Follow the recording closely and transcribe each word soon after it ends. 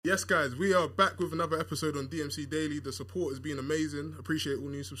Yes, guys, we are back with another episode on DMC Daily. The support has been amazing. Appreciate all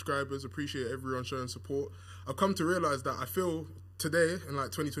new subscribers. Appreciate everyone showing support. I've come to realise that I feel today, in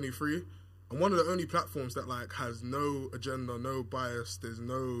like 2023, I'm one of the only platforms that like has no agenda, no bias. There's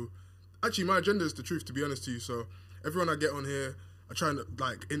no... Actually, my agenda is the truth, to be honest to you. So everyone I get on here, I try and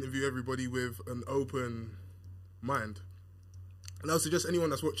like interview everybody with an open mind. And I would suggest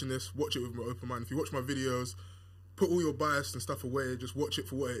anyone that's watching this, watch it with an open mind. If you watch my videos, put all your bias and stuff away, just watch it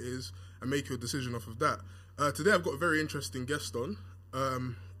for what it is and make your decision off of that. Today I've got a very interesting guest on.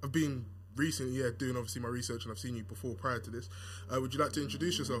 I've been recently doing obviously my research, and I've seen you before prior to this. Would you like to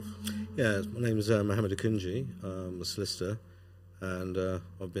introduce yourself? Yeah, my name is Mohammed Akunji. I'm a solicitor, and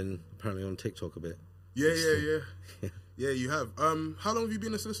I've been apparently on TikTok a bit. Yeah, you have. How long have you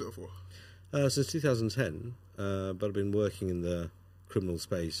been a solicitor for? Since 2010, but I've been working in the criminal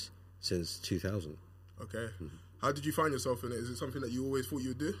space since 2000. Okay. Mm-hmm. How did you find yourself in it? Is it something that you always thought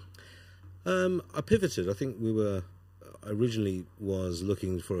you would do? I pivoted. I think I originally was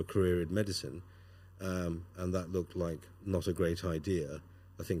looking for a career in medicine, and that looked like not a great idea.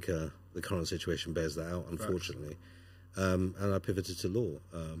 I think the current situation bears that out, unfortunately. And I pivoted to law.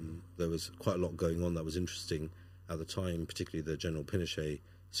 There was quite a lot going on that was interesting at the time, particularly the General Pinochet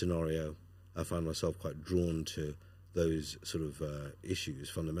scenario. I found myself quite drawn to those sort of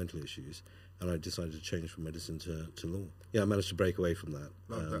issues, fundamental issues, and I decided to change from medicine to law. Yeah, I managed to break away from that,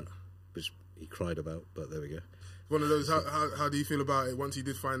 which he cried about, but there we go. One of those, how do you feel about it once you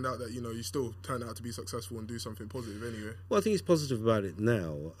did find out that, you still turned out to be successful and do something positive anyway? Well, I think he's positive about it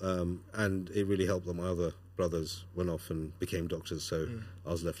now, and it really helped that my other brothers went off and became doctors, so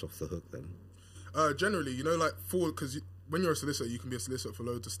I was left off the hook then. Generally, because when you're a solicitor, you can be a solicitor for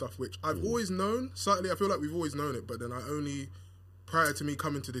loads of stuff, which I've always known. Slightly, I feel like we've always known it, but then I only, prior to me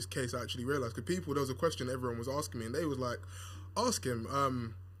coming to this case, I actually realised, because there was a question everyone was asking me, and they was like, ask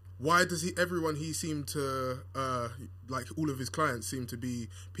him, why does he seemed to, like all of his clients seem to be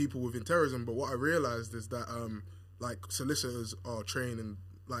people within terrorism, but what I realised is that, like, solicitors are trained in,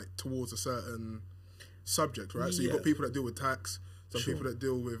 like, towards a certain subject, right? So you've got people that deal with tax, some people that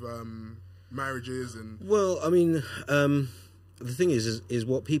deal with, marriages and... Well, I mean, the thing is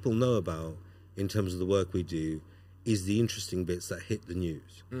what people know about in terms of the work we do is the interesting bits that hit the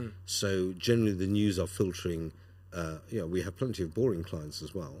news. So generally the news are filtering, we have plenty of boring clients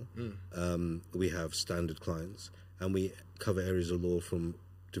as well. We have standard clients, and we cover areas of law from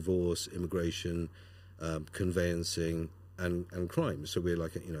divorce, immigration, conveyancing, and crime. So we're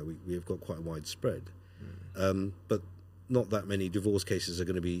like, we've got quite a wide spread. But not that many divorce cases are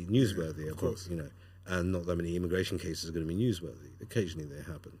going to be newsworthy, of course, and not that many immigration cases are going to be newsworthy. Occasionally they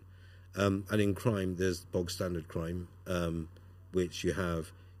happen. And in crime, there's bog standard crime, which you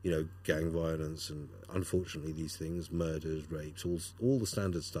have, gang violence and, unfortunately, these things, murders, rapes, all the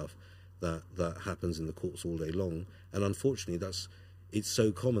standard stuff that happens in the courts all day long. And unfortunately, it's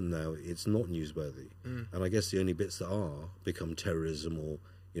so common now, it's not newsworthy. And I guess the only bits that are become terrorism or,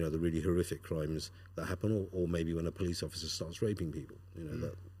 the really horrific crimes that happen, or maybe when a police officer starts raping people.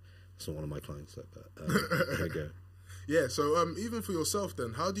 That's not one of my clients, but there you go. Yeah, so even for yourself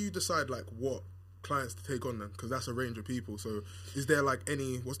then, how do you decide like what clients to take on then? Because that's a range of people. So is there like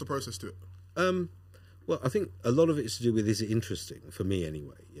what's the process to it? Well, I think a lot of it's to do with, is it interesting, for me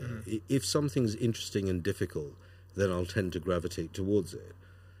anyway. Yeah? If something's interesting and difficult, then I'll tend to gravitate towards it.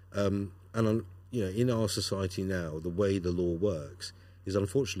 And in our society now, the way the law works is,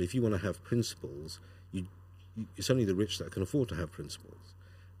 unfortunately, if you want to have principles, it's only the rich that can afford to have principles.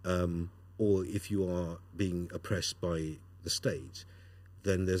 Or if you are being oppressed by the state,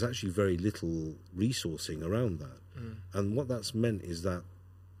 then there's actually very little resourcing around that. And what that's meant is that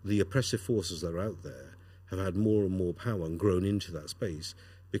the oppressive forces that are out there have had more and more power and grown into that space,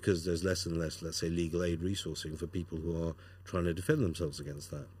 because there's less and less, let's say, legal aid resourcing for people who are trying to defend themselves against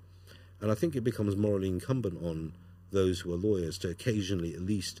that. And I think it becomes morally incumbent on those who are lawyers to occasionally at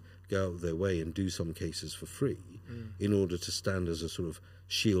least go out of their way and do some cases for free in order to stand as a sort of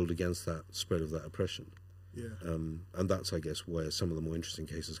shield against that spread of that oppression. Yeah. And that's, I guess, where some of the more interesting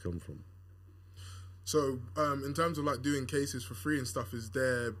cases come from. So, in terms of like doing cases for free and stuff,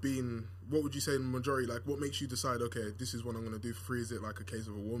 what would you say in the majority, like what makes you decide, okay, this is what I'm going to do for free? Is it like a case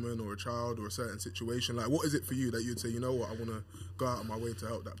of a woman or a child or a certain situation? Like, what is it for you that you'd say, you know what, I want to go out of my way to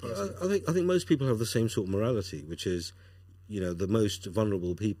help that person? I think most people have the same sort of morality, which is, the most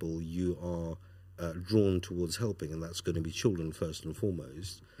vulnerable people you are drawn towards helping, and that's going to be children first and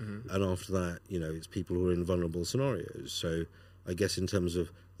foremost. And after that, it's people who are in vulnerable scenarios. So I guess in terms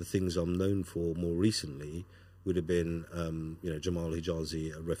of the things I'm known for more recently would have been, Jamal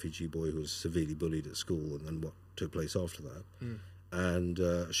Hijazi, a refugee boy who was severely bullied at school, and then what took place after that. and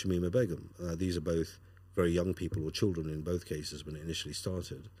Shamima Begum. These are both very young people or children in both cases when it initially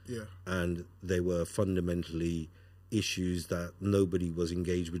started. Yeah. And they were fundamentally issues that nobody was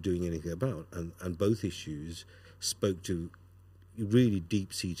engaged with doing anything about. And both issues spoke to really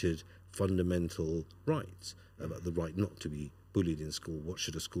deep-seated fundamental rights, about the right not to be bullied in school. What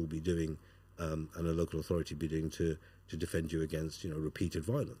should a school be doing and a local authority be doing to defend you against, repeated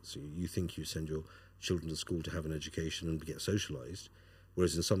violence? You think you send your children to school to have an education and get socialised,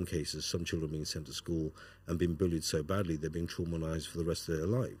 whereas in some cases, some children are being sent to school and being bullied so badly they're being traumatised for the rest of their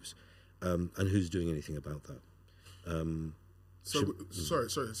lives. And who's doing anything about that? Sorry.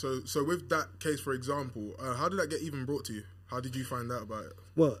 So with that case, for example, how did that get even brought to you? How did you find out about it?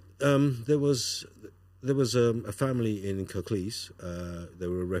 Well, there was a family in Kirklees. They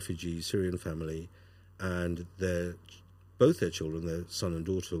were a refugee Syrian family, and both their children, their son and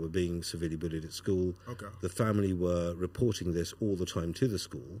daughter, were being severely bullied at school. Okay. The family were reporting this all the time to the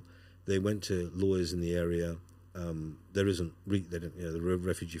school. They went to lawyers in the area. The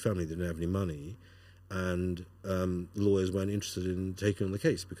refugee family didn't have any money, and lawyers weren't interested in taking on the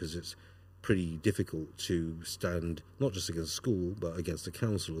case because it's pretty difficult to stand not just against the school but against the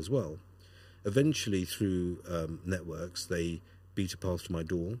council as well. Eventually, through networks, they beat a path to my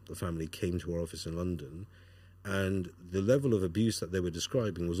door. The family came to our office in London, and the level of abuse that they were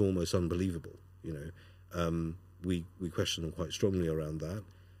describing was almost unbelievable. We questioned them quite strongly around that,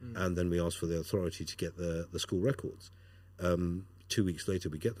 and then we asked for the authority to get the school records. 2 weeks later,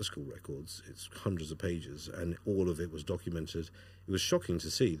 we get the school records. It's hundreds of pages, and all of it was documented. It was shocking to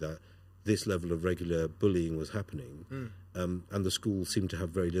see that this level of regular bullying was happening, and the school seemed to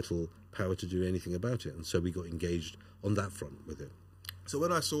have very little power to do anything about it, and so we got engaged on that front with it. So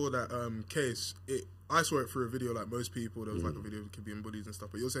when I saw that case, I saw it through a video like most people. There was like a video of a kid being bullied and stuff,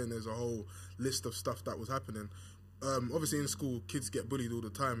 but you're saying there's a whole list of stuff that was happening. Obviously in school, kids get bullied all the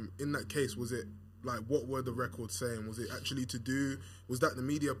time. In that case, was it like, what were the records saying? Was it actually was that the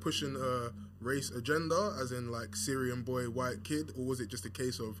media pushing a race agenda, as in like Syrian boy, white kid, or was it just a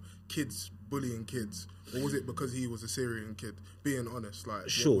case of kids bullying kids? Or was it because he was a Syrian kid? Being honest, like,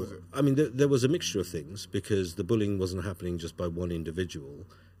 sure. What was it? I mean, there was a mixture of things, because the bullying wasn't happening just by one individual.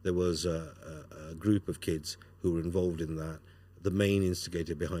 There was a group of kids who were involved in that. The main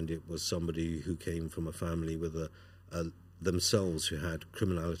instigator behind it was somebody who came from a family with themselves who had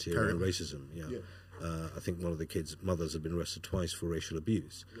criminality around racism. Yeah. I think one of the kids' mothers had been arrested twice for racial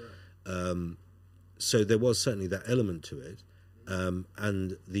abuse. Yeah. So there was certainly that element to it.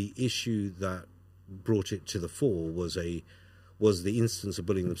 And the issue that brought it to the fore was the instance of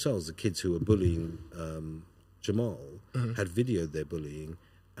bullying themselves. The kids who were bullying Jamal had videoed their bullying,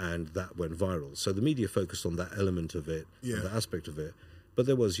 and that went viral. So the media focused on that element of it, that aspect of it. But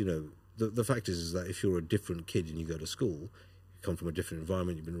there was, the fact is that if you're a different kid and you go to school, you come from a different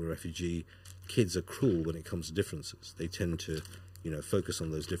environment, you've been a refugee, kids are cruel when it comes to differences. They tend to, focus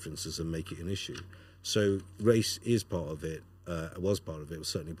on those differences and make it an issue. So race is part of it, was part of it, was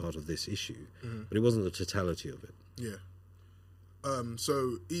certainly part of this issue, but it wasn't the totality of it. Yeah.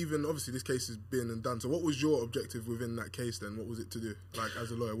 So even, obviously, this case has been and done. So what was your objective within that case then? What was it to do? Like, as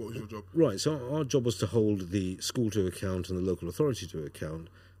a lawyer, what was your job? Right, so our job was to hold the school to account and the local authority to account.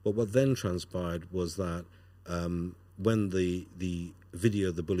 But what then transpired was that when the video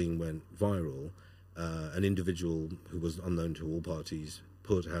of the bullying went viral, an individual who was unknown to all parties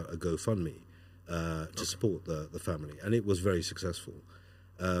put out a GoFundMe to support the family, and it was very successful.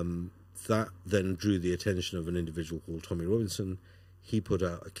 That then drew the attention of an individual called Tommy Robinson. He put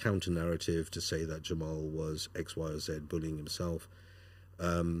out a counter-narrative to say that Jamal was X, Y, or Z bullying himself,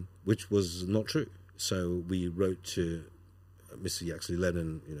 which was not true. So we wrote to Mr. Yaxley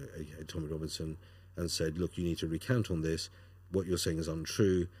Lennon, Tommy Robinson, and said, look, you need to recount on this. What you're saying is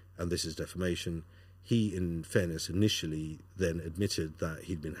untrue, and this is defamation. He, in fairness, initially then admitted that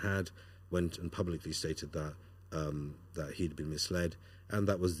he'd been had, went and publicly stated that he'd been misled, and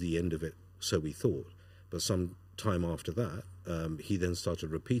that was the end of it, so we thought. But some time after that, he then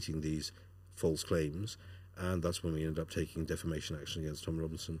started repeating these false claims, and that's when we ended up taking defamation action against Tom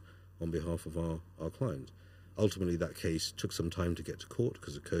Robinson on behalf of our client. Ultimately, that case took some time to get to court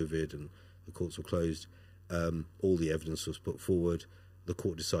because of COVID and the courts were closed. All the evidence was put forward. The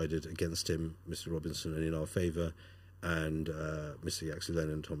court decided against him, Mr. Robinson, and in our favour, and Mr. Yaxley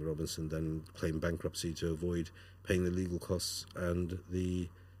Lennon and Tommy Robinson then claimed bankruptcy to avoid paying the legal costs and the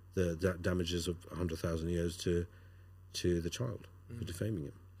damages of 100,000 euros to the child for defaming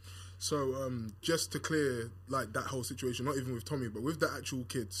him. So just to clear like that whole situation, not even with Tommy, but with the actual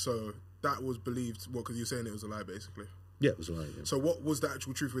kid, so that was believed, because you're saying it was a lie, basically? Yeah, it was lying. Yeah. So what was the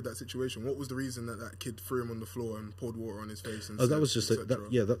actual truth with that situation? What was the reason that that kid threw him on the floor and poured water on his face? And that was just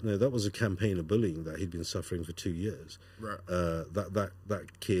that was a campaign of bullying that he'd been suffering for 2 years. Right.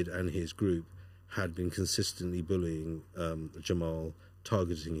 That kid and his group had been consistently bullying Jamal,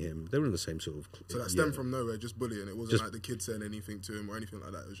 targeting him. They were in the same sort of. So that stemmed from nowhere, just bullying. It wasn't like the kid saying anything to him or anything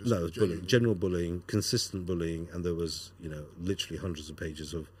like that. It was just no, it was bullying, general bullying, consistent bullying, and there was literally hundreds of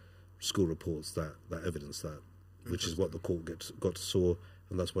pages of school reports that evidence that. Which is what the court got to saw,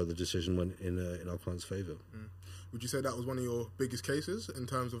 and that's why the decision went in our client's favour. Would you say that was one of your biggest cases in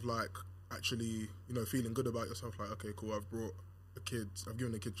terms of like actually, feeling good about yourself? Like, okay, cool, I've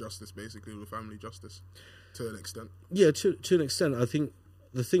given the kid justice, basically, or the family justice, to an extent. Yeah, to an extent. I think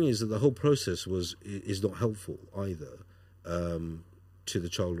the thing is that the whole process is not helpful either to the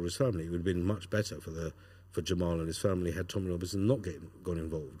child or his family. It would have been much better for Jamal and his family had Tommy Robinson not gone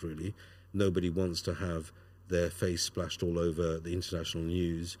involved. Really, nobody wants to have their face splashed all over the international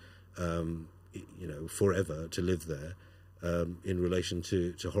news, forever to live there in relation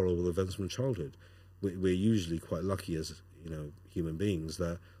to horrible events from childhood. We're usually quite lucky as human beings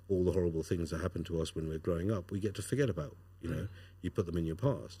that all the horrible things that happen to us when we're growing up, we get to forget about. You put them in your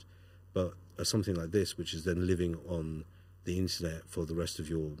past. But something like this, which is then living on the internet for the rest of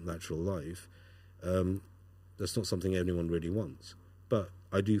your natural life, that's not something anyone really wants. But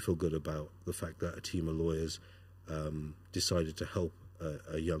I do feel good about the fact that a team of lawyers decided to help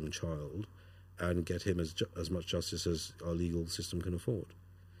a young child and get him as much justice as our legal system can afford.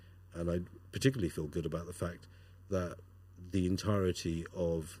 And I particularly feel good about the fact that the entirety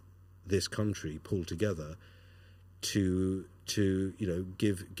of this country pulled together to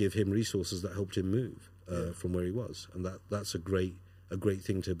give him resources that helped him move from where he was, and that's a great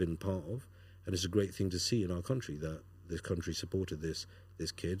thing to have been part of, and it's a great thing to see in our country that this country supported this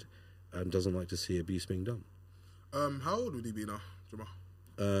kid and doesn't like to see abuse being done. How old would he be now, Jamal?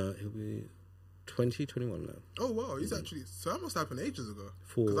 He'll be 20, 21 now. Oh wow, he's actually, so that must happen ages ago.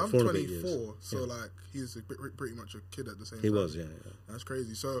 Because I'm 24, so like he's pretty much a kid at the same time. He was, yeah. That's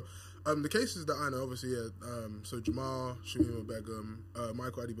crazy. So the cases that I know, obviously, so Jamal, Shamima Begum,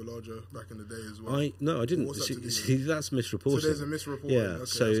 Michael Adibaloja back in the day as well. I didn't. See, that's misreporting. So there's a misreporting. Yeah, okay,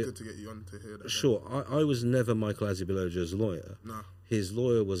 so that's good to get you on to hear that. Sure, I was never Michael Adibaloja's lawyer. No. His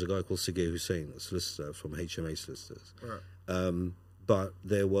lawyer was a guy called Sigir Hussain, a solicitor from HMA Solicitors. Right. But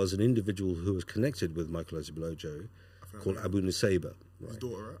there was an individual who was connected with Michael Adibaloja called Abu Nusayba. Right? His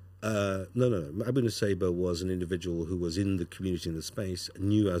daughter, right? No. Abu Nusayba was an individual who was in the community, in the space,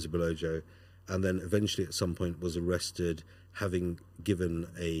 knew Adibaloja, and then eventually at some point was arrested, having given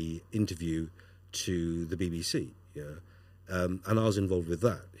a interview to the BBC. Yeah. And I was involved with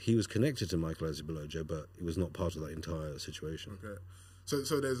that. He was connected to Michael Adibaloja, but he was not part of that entire situation. Okay.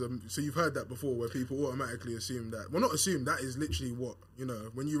 So there's so you've heard that before, where people automatically assume that. Well, not assume, that is literally what,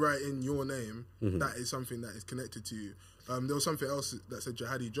 when you write in your name, that is something that is connected to you. There was something else that said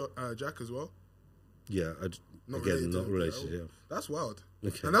Jihadi Jack as well. Yeah, not related. Yeah, that's wild.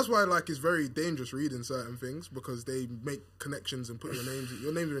 Okay. And that's why it's very dangerous reading certain things, because they make connections and put your names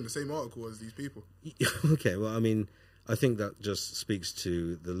are in the same article as these people. Okay, well, I mean, I think that just speaks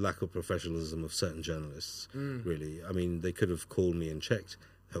to the lack of professionalism of certain journalists, really. I mean, they could have called me and checked.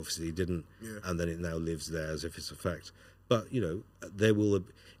 Obviously, didn't. Yeah. And then it now lives there as if it's a fact. But, there will...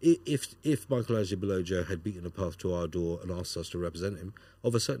 If Michael Adibaloja had beaten a path to our door and asked us to represent him,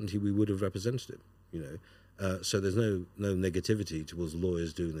 of a certainty we would have represented him, So there's no negativity towards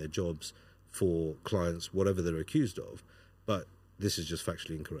lawyers doing their jobs for clients, whatever they're accused of. But this is just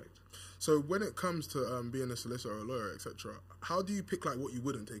factually incorrect. So when it comes to being a solicitor or a lawyer, etc., how do you pick what you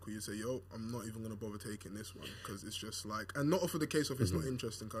wouldn't take, where you say, I'm not even going to bother taking this one because it's just and not for the case of it's not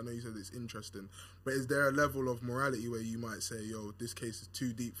interesting, because I know you said it's interesting, but is there a level of morality where you might say, this case is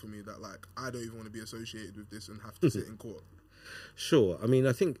too deep for me that I don't even want to be associated with this and have to sit in court? Sure. I mean,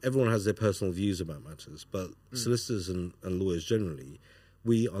 I think everyone has their personal views about matters, but solicitors and lawyers generally,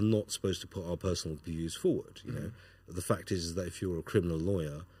 we are not supposed to put our personal views forward. The fact is that if you're a criminal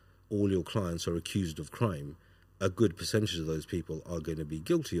lawyer, all your clients are accused of crime, a good percentage of those people are going to be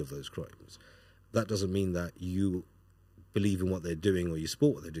guilty of those crimes. That doesn't mean that you believe in what they're doing or you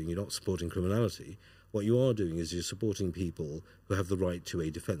support what they're doing. You're not supporting criminality. What you are doing is you're supporting people who have the right to a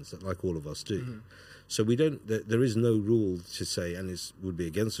defence, like all of us do. So there is no rule to say, and it would be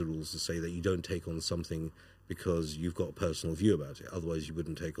against the rules to say that you don't take on something because you've got a personal view about it. Otherwise, you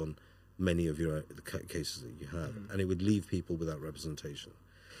wouldn't take on many of the cases that you have, and it would leave people without representation.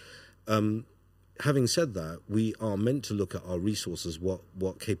 Having said that, we are meant to look at our resources,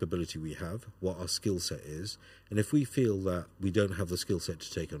 what capability we have, what our skill set is, and if we feel that we don't have the skill set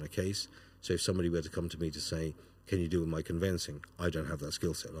to take on a case, so if somebody were to come to me to say, can you deal with my conveyancing? I don't have that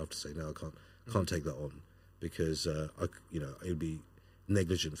skill set. I have to say, no, I can't take that on, because it would be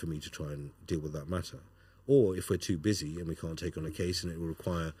negligent for me to try and deal with that matter. Or if we're too busy and we can't take on a case and it will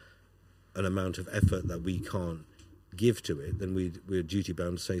require an amount of effort that we can't give to it, then we're duty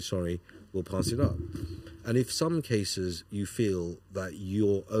bound to say, sorry, we'll pass it up. And if some cases you feel that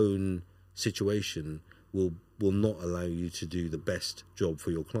your own situation will not allow you to do the best job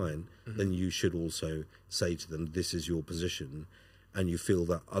for your client, then you should also say to them, this is your position, and you feel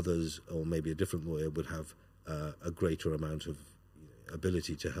that others, or maybe a different lawyer, would have a greater amount of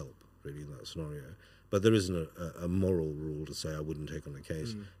ability to help, really, in that scenario. But there isn't a moral rule to say I wouldn't take on a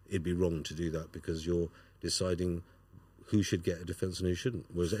case. It'd be wrong to do that, because you're deciding who should get a defence and who shouldn't,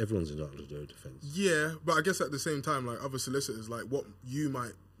 whereas everyone's entitled to do a defence. Yeah, but I guess at the same time, like other solicitors, like what you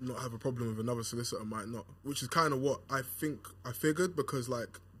might not have a problem with, another solicitor might not, which is kind of what I think I figured, because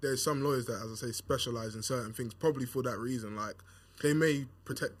like there's some lawyers that, as I say, specialise in certain things, probably for that reason. Like they may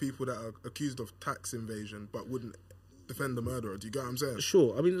protect people that are accused of tax evasion, but wouldn't defend the murderer. Do you get what I'm saying?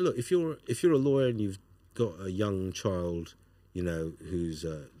 Sure. I mean, look, if you're a lawyer and you've got a young child, who's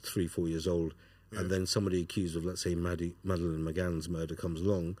 3-4 years old, and then somebody accused of, let's say, Madeleine McGann's murder comes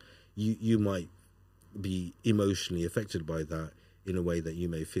along, you might be emotionally affected by that in a way that you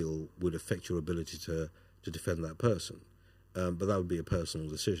may feel would affect your ability to defend that person. But that would be a personal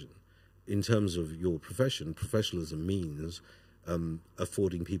decision. In terms of your profession, professionalism means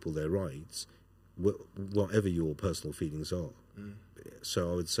affording people their rights, whatever your personal feelings are. So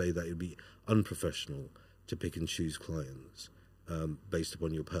I would say that it would be unprofessional to pick and choose clients based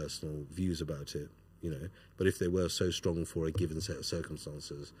upon your personal views about it, But if they were so strong for a given set of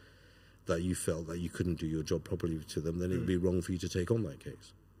circumstances that you felt that you couldn't do your job properly to them, then it would be wrong for you to take on that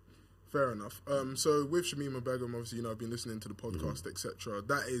case. Fair enough. So with Shamima Begum, obviously, I've been listening to the podcast, etc.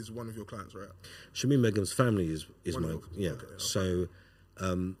 That is one of your clients, right? Shamima Begum's family is my... Okay. So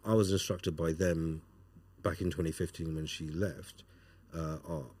I was instructed by them back in 2015 when she left.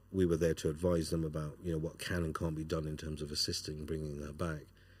 We were there to advise them about, what can and can't be done in terms of assisting bringing her back.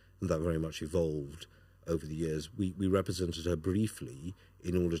 And that very much evolved over the years. We represented her briefly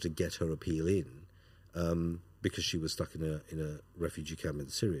in order to get her appeal in, because she was stuck in a refugee camp in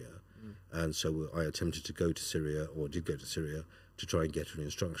Syria. And so I attempted to go to Syria, or did go to Syria, to try and get her an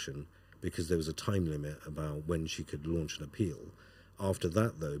instruction, because there was a time limit about when she could launch an appeal. After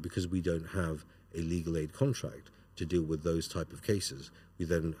that, though, because we don't have a legal aid contract to deal with those type of cases, we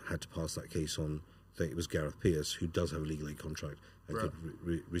then had to pass that case on. I think it was Gareth Pierce, who does have a legal aid contract, and could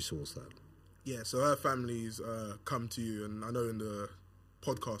resource that. Yeah, so her family's come to you, and I know in the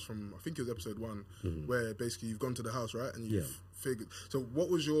podcast from, I think it was episode 1, where basically you've gone to the house, right? And you've figured... So what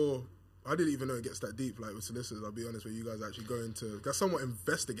was your... I didn't even know it gets that deep, like with solicitors, I'll be honest, where you guys actually go into... That's somewhat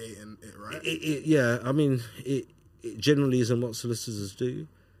investigating it, right? It generally isn't what solicitors do,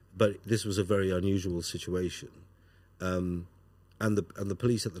 but this was a very unusual situation. And the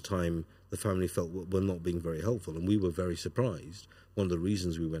police at the time, the family felt were not being very helpful, and we were very surprised. One of the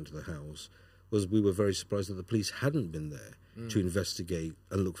reasons we went to the house was we were very surprised that the police hadn't been there to investigate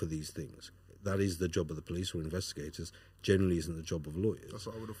and look for these things. That is the job of the police or investigators. Generally isn't the job of lawyers. That's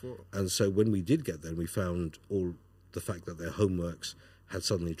what I would have thought. And so when we did get there, we found all the fact that their homeworks had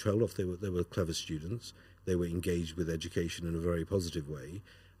suddenly trailed off. They were clever students. They were engaged with education in a very positive way.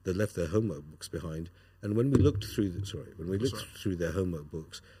 They left their homework books behind. And when we looked through through their homework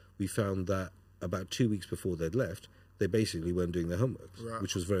books, we found that about 2 weeks before they'd left, they basically weren't doing their homework,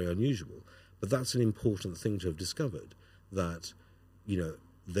 which was very unusual. But that's an important thing to have discovered, that,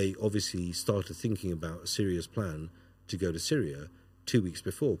 they obviously started thinking about a serious plan to go to Syria 2 weeks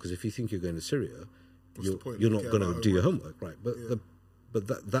before, because if you think you're going to Syria, you're not going to do your homework, right? But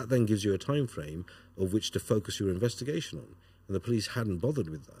that then gives you a time frame of which to focus your investigation on. And the police hadn't bothered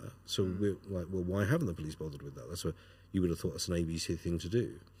with that. So we're like, well, why haven't the police bothered with that? That's what you would have thought that's an ABC thing to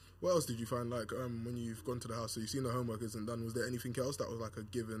do. What else did you find, like, when you've gone to the house, so you've seen the homework isn't done, was there anything else that was like a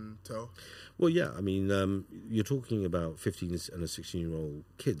give and tell? Well, yeah, I mean, you're talking about 15 and a 16-year-old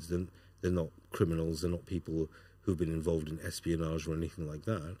kids. They're not criminals, they're not people who've been involved in espionage or anything like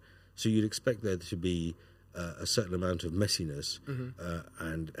that. So you'd expect there to be a certain amount of messiness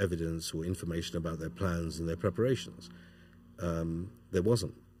and evidence or information about their plans and their preparations. There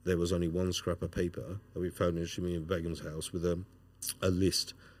wasn't. There was only one scrap of paper that we found in Shamima Begum's house with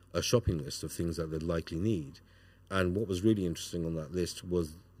a shopping list of things that they'd likely need. And what was really interesting on that list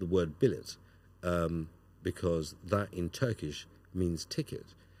was the word billet, because that in Turkish means ticket.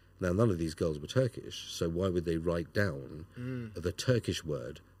 Now, none of these girls were Turkish, so why would they write down the Turkish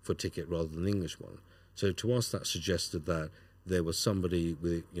word for ticket rather than the English one? So to us, that suggested that there was somebody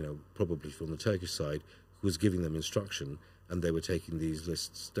with, probably from the Turkish side, who was giving them instruction, and they were taking these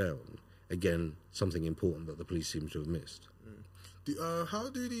lists down. Again, something important that the police seem to have missed. How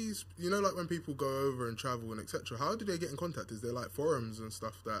do these, like when people go over and travel and etc., how do they get in contact? Is there like forums and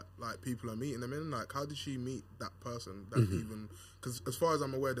stuff that like people are meeting them in? Like, how did she meet that person? That even, because as far as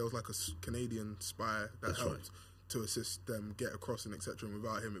I'm aware, there was like a Canadian spy that helped to assist them get across and etc. And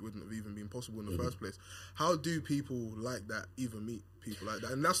without him, it wouldn't have even been possible in the first place. How do people like that even meet people like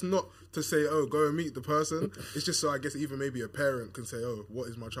that? And that's not to say, oh, go and meet the person. It's just so I guess even maybe a parent can say, oh, what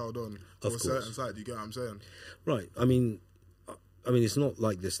is my child on? Or a certain site. Do you get what I'm saying? Right. I mean, it's not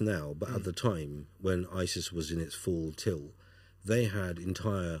like this now, but at the time when ISIS was in its full till, they had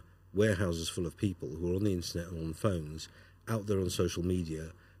entire warehouses full of people who were on the internet and on phones, out there on social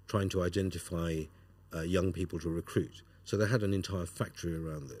media, trying to identify young people to recruit. So they had an entire factory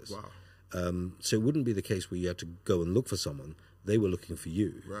around this. Wow. So it wouldn't be the case where you had to go and look for someone. They were looking for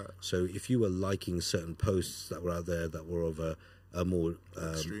you. Right. So if you were liking certain posts that were out there that were of a more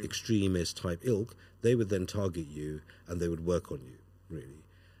extremist type ilk, they would then target you and they would work on you, really.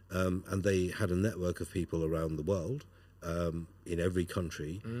 And they had a network of people around the world, in every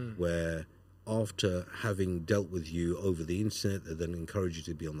country, where after having dealt with you over the internet, they then encourage you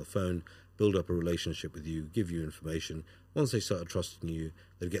to be on the phone, build up a relationship with you, give you information. Once they started trusting you,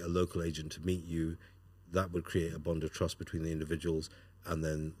 they'd get a local agent to meet you. That would create a bond of trust between the individuals, and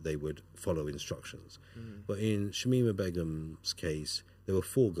then they would follow instructions. But in Shamima Begum's case, there were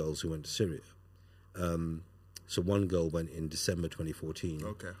 4 girls who went to Syria. So one girl went in December 2014,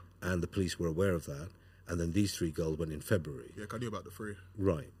 and the police were aware of that. And then these 3 girls went in February. Yeah, I knew about the 3.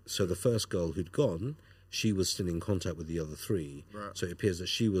 Right. So the first girl who'd gone, she was still in contact with the other 3. Right. So it appears that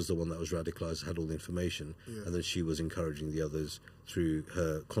she was the one that was radicalised, had all the information, and then she was encouraging the others through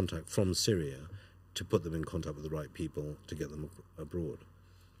her contact from Syria to put them in contact with the right people to get them abroad.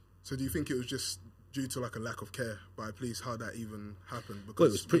 So do you think it was just due to like a lack of care by police how that even happened? Because well,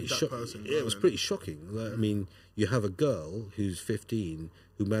 it was pretty shocking. Yeah, it was pretty shocking. I mean, you have a girl who's 15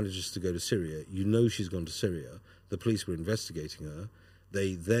 who manages to go to Syria. You know she's gone to Syria. The police were investigating her.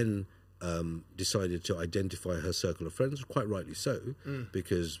 They then decided to identify her circle of friends, quite rightly so,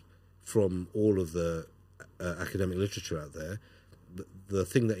 because from all of the academic literature out there, the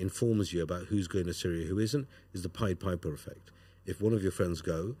thing that informs you about who's going to Syria, who isn't, is the Pied Piper effect. If one of your friends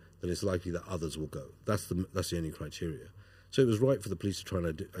go, then it's likely that others will go. That's the only criteria. So it was right for the police to try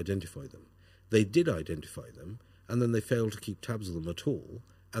and identify them. They did identify them, and then they failed to keep tabs of them at all.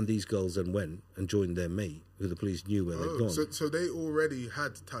 And these girls then went and joined their mate, who the police knew where they'd gone. So they already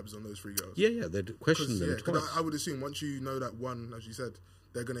had tabs on those 3 girls? Yeah, they'd questioned them twice. I would assume once you know that one, as you said,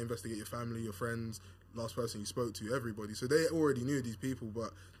 they're going to investigate your family, your friends, last person you spoke to, everybody. So they already knew these people,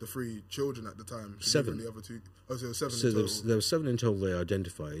 but the 3 children at the time. 7. The other 2. Oh, so there were 7 so in total. There were 7 in total they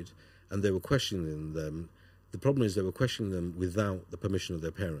identified, and they were questioning them. The problem is they were questioning them without the permission of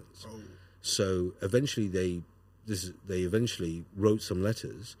their parents. Oh. So eventually they eventually wrote some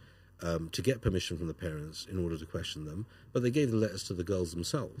letters to get permission from the parents in order to question them, but they gave the letters to the girls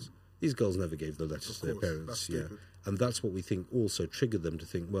themselves. These girls never gave the letters to their parents. And that's what we think also triggered them to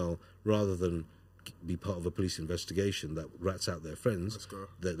think, well, rather than be part of a police investigation that rats out their friends,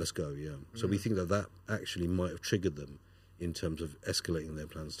 let's go. So we think that actually might have triggered them in terms of escalating their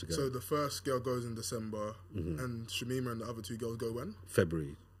plans to go. So the first girl goes in December, and Shamima and the other 2 girls go when?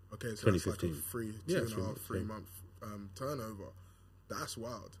 February. Okay, so 2015. That's like a 2.5, 3 month turnover. That's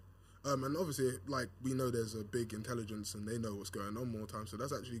wild. And obviously, like, we know there's a big intelligence and they know what's going on more time, so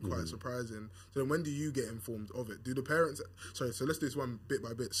that's actually quite surprising. So then when do you get informed of it? Do the parents... Sorry, so let's do this one bit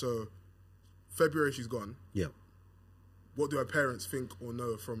by bit. So February, she's gone. Yeah. What do her parents think or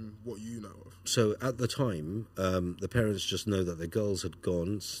know from what you know of? So at the time, the parents just know that their girls had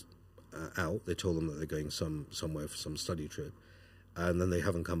gone out. They told them that they're going somewhere for some study trip, and then they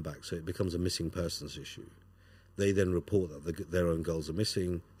haven't come back. So it becomes a missing persons issue. They then report that their own girls are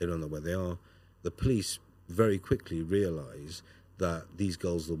missing. They don't know where they are. The police very quickly realise that these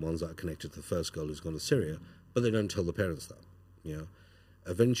girls are the ones that are connected to the first girl who's gone to Syria, but they don't tell the parents that.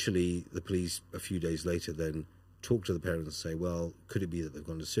 Eventually, the police, a few days later, then talk to the parents and say, well, could it be that they've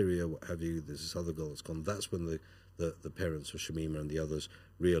gone to Syria, what have you, there's this other girl that's gone. That's when the parents of Shamima and the others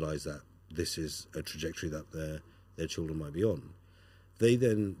realise that this is a trajectory that their children might be on. They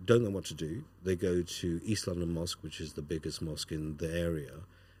then don't know what to do. They go to East London Mosque, which is the biggest mosque in the area,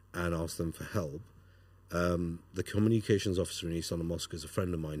 and ask them for help. The communications officer in East London Mosque is a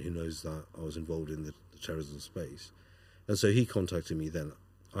friend of mine who knows that I was involved in the terrorism space. And so he contacted me then.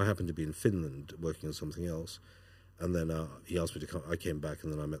 I happened to be in Finland working on something else. And then he asked me to come. I came back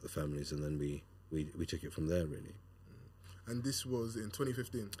and then I met the families and then we took it from there, really. and this was in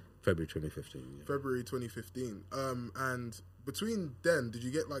 2015. February 2015. Yeah. February 2015. And between then, did you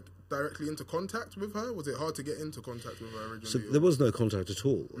get like directly into contact with her? Was it hard to get into contact with her originally? So there was no contact at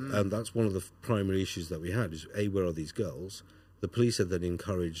all, and that's one of the primary issues that we had. Is where are these girls? The police had then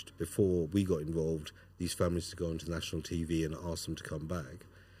encouraged, before we got involved, these families to go onto national TV and ask them to come back.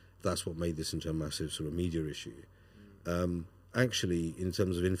 That's what made this into a massive sort of media issue. Actually, in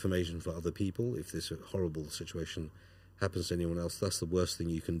terms of information for other people, if this horrible situation happens to anyone else, that's the worst thing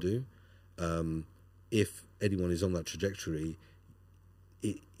you can do. If anyone is on that trajectory,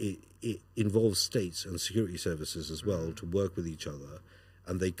 it involves states and security services as well to work with each other,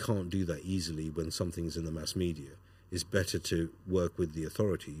 and they can't do that easily when something's in the mass media. It's better to work with the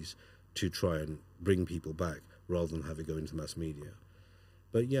authorities to try and bring people back rather than have it go into mass media.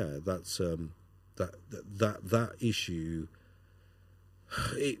 But yeah, that's that issue.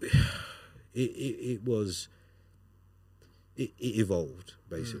 It evolved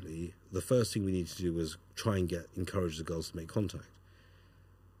basically. The first thing we needed to do was try and encourage the girls to make contact.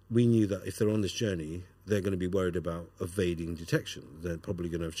 We knew that if they're on this journey, they're going to be worried about evading detection. They're probably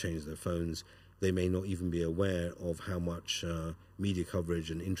going to have changed their phones. They may not even be aware of how much media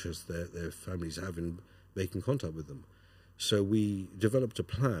coverage and interest their families have in making contact with them. So we developed a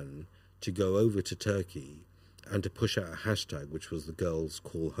plan to go over to Turkey and to push out a hashtag, which was the girls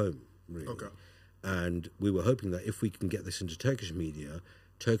call home, really. Okay. And we were hoping that if we can get this into Turkish media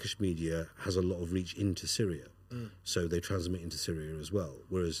has a lot of reach into Syria. So they transmit into Syria as well.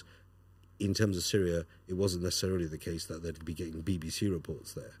 Whereas in terms of Syria, it wasn't necessarily the case that they'd be getting BBC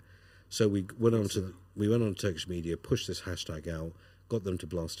reports there. So we went on to Turkish media, pushed this hashtag out, got them to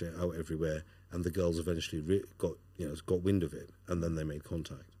blast it out everywhere, and the girls eventually got wind of it, and then they made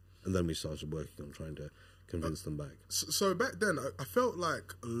contact. And then we started working on trying to convince them back. So back then, I felt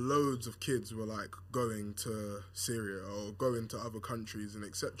like loads of kids were like going to Syria or going to other countries and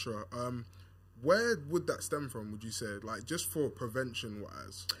etc. Where would that stem from, would you say? Like, just for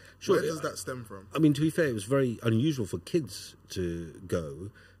prevention-wise, Sure, where does that stem from? I mean, to be fair, it was very unusual for kids to go.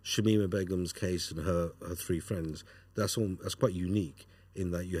 Shamima Begum's case and her three friends, that's quite unique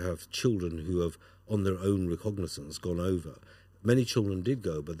in that you have children who have, on their own recognizance, gone over. Many children did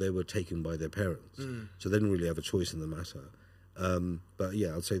go, but they were taken by their parents, so they didn't really have a choice in the matter. But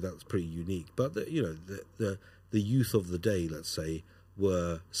yeah, I'd say that's pretty unique. But the youth of the day, let's say,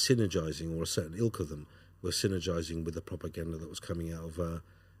 were synergizing, or a certain ilk of them were synergizing with the propaganda that was coming out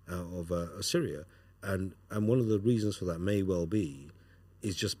of Syria, and one of the reasons for that may well be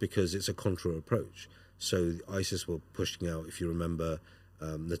is just because it's a contra approach. So ISIS were pushing out, if you remember,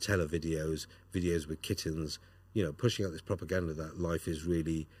 Nutella videos with kittens, pushing out this propaganda that life is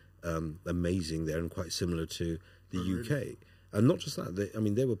really amazing there and quite similar to the UK. Really? And not just that,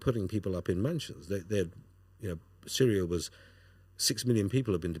 they were putting people up in mansions. Syria was 6 million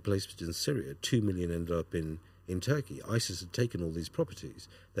people have been displaced in Syria. 2 million ended up in Turkey. ISIS had taken all these properties.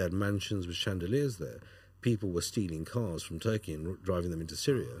 They had mansions with chandeliers there. People were stealing cars from Turkey and driving them into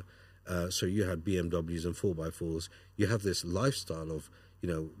Syria. So you had BMWs and 4x4s. You have this lifestyle of,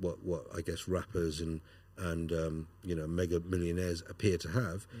 what I guess rappers and mega millionaires appear to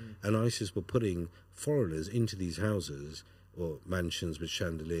have. And ISIS were putting foreigners into these houses or mansions with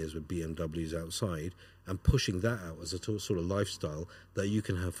chandeliers with BMWs outside and pushing that out as a sort of lifestyle that you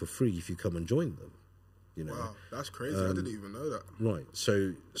can have for free if you come and join them. Wow, that's crazy. I didn't even know that. Right.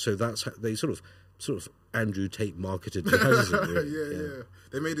 So that's how they sort of Andrew Tate marketed the houses. Yeah.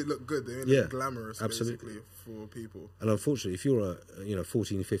 They made it look good. They made it look glamorous, absolutely, basically, for people. And unfortunately, if you're a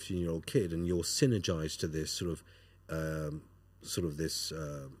 14, 15-year-old kid and you're synergized to this sort of this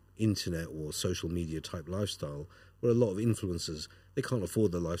internet or social media type lifestyle, where a lot of influencers, they can't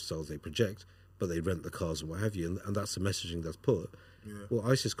afford the lifestyles they project, but they rent the cars and what have you, and that's the messaging that's put. Yeah.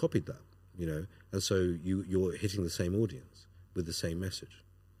 Well, ISIS copied that, and so you're hitting the same audience with the same message.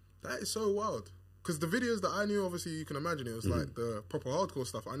 That is so wild. Because the videos that I knew, obviously, you can imagine it was like the proper hardcore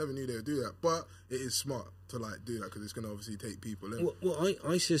stuff. I never knew they would do that, but it is smart to do that because it's going to obviously take people in. Well,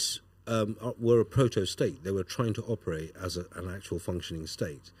 ISIS were a proto-state. They were trying to operate as an actual functioning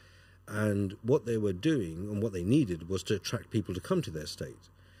state, and what they were doing and what they needed was to attract people to come to their state.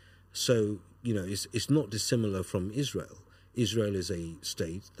 So it's not dissimilar from Israel. Israel is a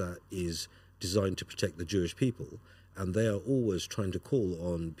state that is designed to protect the Jewish people. And they are always trying to call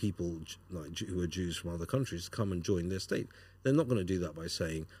on people who are Jews from other countries to come and join their state. They're not going to do that by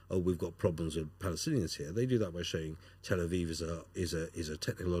saying, "Oh, we've got problems with Palestinians here." They do that by saying Tel Aviv is a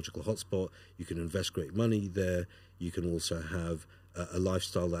technological hotspot. You can invest great money there. You can also have a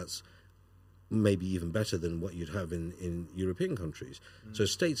lifestyle that's maybe even better than what you'd have in European countries. So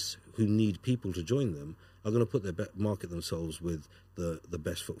states who need people to join them are going to put market themselves with the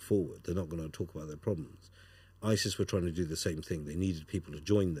best foot forward. They're not going to talk about their problems. ISIS were trying to do the same thing. They needed people to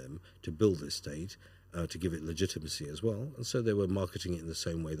join them to build this state, to give it legitimacy as well. And so they were marketing it in the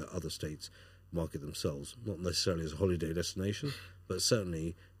same way that other states market themselves, not necessarily as a holiday destination, but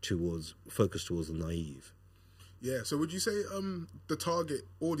certainly focused towards the naive. Yeah, so would you say the target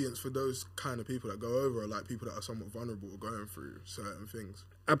audience for those kind of people that go over are like people that are somewhat vulnerable or going through certain things?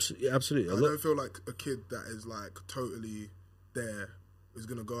 Absolutely. I don't feel like a kid that is like totally there is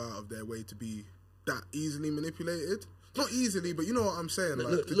going to go out of their way to be that easily manipulated. Not easily, but you know what I'm saying.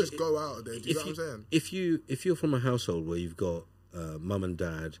 Like just go out of there. Do you know what I'm saying? If you're from a household where you've got mum and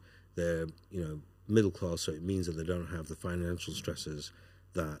dad, they're middle class, so it means that they don't have the financial stresses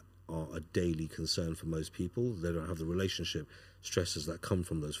that are a daily concern for most people. They don't have the relationship stresses that come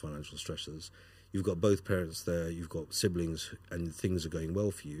from those financial stresses. You've got both parents there, you've got siblings, and things are going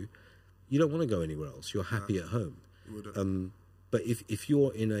well for you. You don't want to go anywhere else. You're happy at home. But if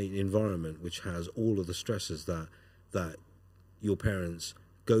you're in an environment which has all of the stresses that your parents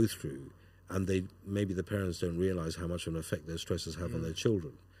go through, and maybe the parents don't realise how much of an effect those stresses have on their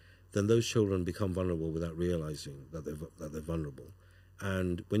children, then those children become vulnerable without realising that they're vulnerable.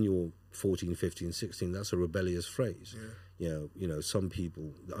 And when you're 14, 15, 16, that's a rebellious phrase. Yeah. Some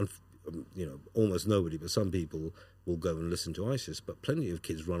people, almost nobody, but some people will go and listen to ISIS. But plenty of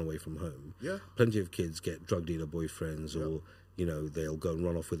kids run away from home. Yeah. Plenty of kids get drug dealer boyfriends, or they'll go and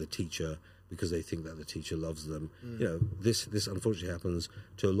run off with a teacher because they think that the teacher loves them. This unfortunately happens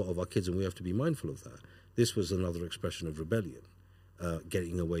to a lot of our kids, and we have to be mindful of that. This was another expression of rebellion,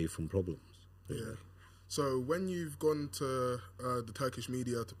 getting away from problems. Yeah. So when you've gone to the Turkish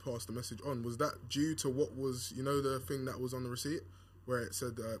media to pass the message on, was that due to what was, the thing that was on the receipt where it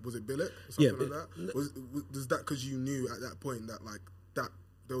said, was it billet or something like that? Was that because you knew at that point that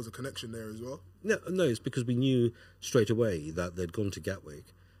there was a connection there as well? No, it's because we knew straight away that they'd gone to Gatwick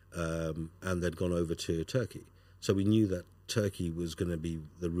and they'd gone over to Turkey. So we knew that Turkey was going to be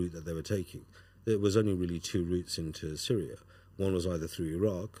the route that they were taking. There was only really two routes into Syria. One was either through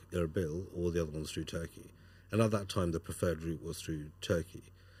Iraq, Erbil, or the other one was through Turkey. And at that time, the preferred route was through Turkey.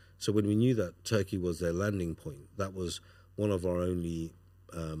 So when we knew that Turkey was their landing point, that was one of our only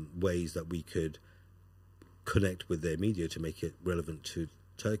ways that we could connect with their media to make it relevant to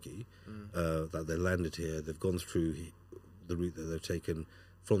Turkey, that they landed here. They've gone through the route that they've taken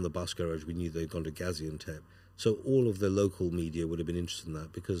from the bus garage. We knew they'd gone to Gaziantep. So all of the local media would have been interested in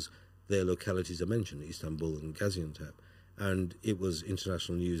that because their localities are mentioned, Istanbul and Gaziantep. And it was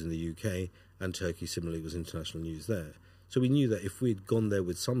international news in the UK, and Turkey similarly was international news there. So we knew that if we'd gone there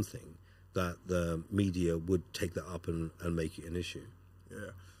with something, that the media would take that up and make it an issue.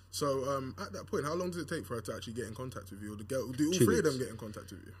 Yeah. So at that point, how long does it take for her to actually get in contact with you? Or do all 2 three of weeks. them get in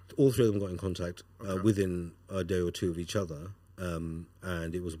contact with you? All three of them got in contact within a day or two of each other, and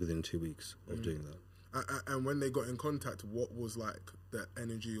it was within 2 weeks of doing that. And when they got in contact, what was like the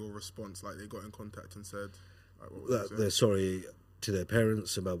energy or response? Like they got in contact and said... that they're sorry to their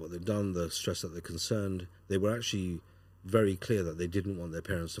parents about what they've done, the stress that they're concerned. They were actually very clear that they didn't want their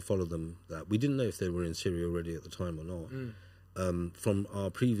parents to follow them. That we didn't know if they were in Syria already at the time or not. From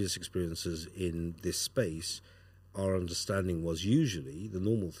our previous experiences in this space, our understanding was usually the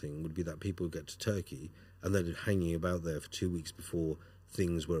normal thing would be that people would get to Turkey and they'd be hanging about there for 2 weeks before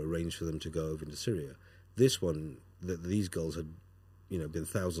things were arranged for them to go over into Syria. This one, these girls had been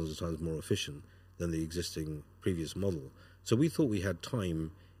thousands of times more efficient than the existing previous model. So we thought we had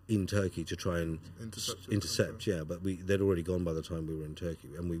time in Turkey to try and intercept, but they'd already gone by the time we were in Turkey,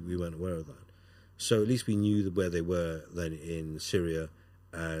 and we weren't aware of that. So at least we knew where they were then in Syria,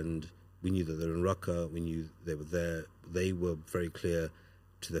 and we knew that they were in Raqqa, we knew they were there. They were very clear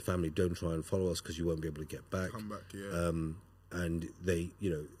to their family, don't try and follow us because you won't be able to get back. Come back, yeah. And they,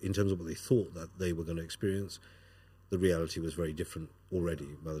 in terms of what they thought that they were going to experience, the reality was very different already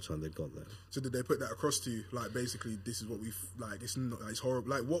by the time they'd got there. So did they put that across to you? Like, basically, this is what we've, like, it's horrible.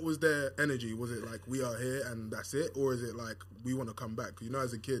 Like, what was their energy? Was it like, we are here and that's it? Or is it like, we want to come back?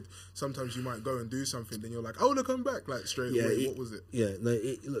 As a kid, sometimes you might go and do something, then you're like, I want to come back, like, straight away. What was it? Yeah, no,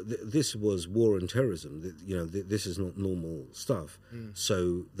 this was war and terrorism. This is not normal stuff.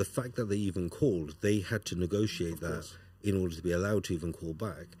 So the fact that they even called, they had to negotiate that in order to be allowed to even call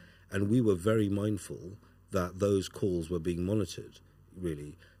back. And we were very mindful that those calls were being monitored,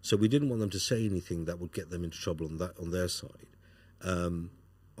 really. So we didn't want them to say anything that would get them into trouble on their side.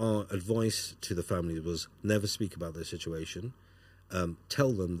 Our advice to the family was never speak about their situation.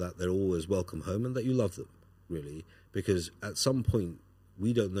 Tell them that they're always welcome home and that you love them, really. Because at some point,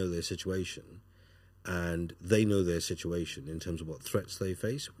 we don't know their situation, and they know their situation in terms of what threats they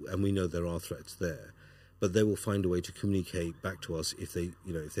face, and we know there are threats there, but they will find a way to communicate back to us if they,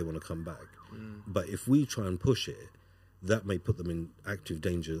 if they want to come back. But if we try and push it, that may put them in active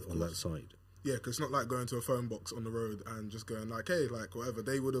danger on that side. Yeah, because it's not like going to a phone box on the road and just going like, hey, like whatever.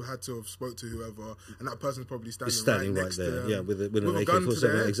 They would have had to have spoke to whoever, and that person's probably standing right next there, to them, yeah, with an a gun to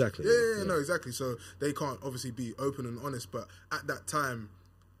their head. Exactly. Yeah, no, exactly. So they can't obviously be open and honest. But at that time,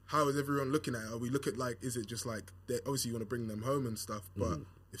 how is everyone looking at it? Are we look at like, is it just like, obviously you want to bring them home and stuff, but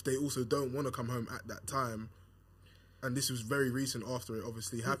if they also don't want to come home at that time, and this was very recent after it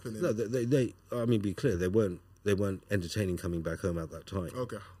obviously happening. No, they I mean, be clear, they weren't entertaining coming back home at that time.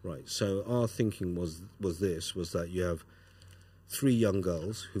 Okay. Right. So our thinking was that you have 3 young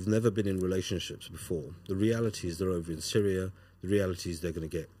girls who've never been in relationships before. The reality is they're over in Syria. The reality is they're going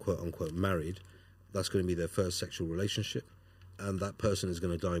to get quote unquote married. That's going to be their first sexual relationship, and that person is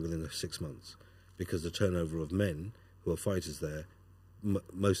going to die within 6 months, because the turnover of men who are fighters there,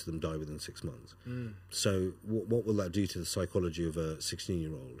 most of them die within 6 months. So what will that do to the psychology of a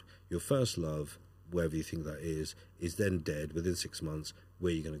 16-year-old? Your first love, wherever you think that is then dead within 6 months.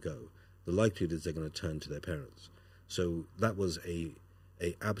 Where are you going to go? The likelihood is they're going to turn to their parents. So that was a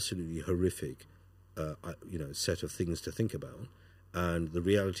absolutely horrific, set of things to think about. And the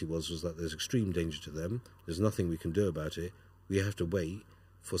reality was that there's extreme danger to them. There's nothing we can do about it. We have to wait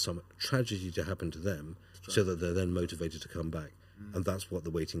for some tragedy to happen to them so that they're then motivated to come back. And that's what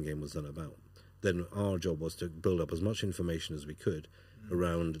the waiting game was then about. Then our job was to build up as much information as we could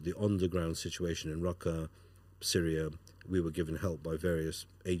around the on-the-ground situation in Raqqa, Syria. We were given help by various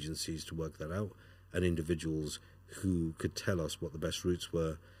agencies to work that out, and individuals who could tell us what the best routes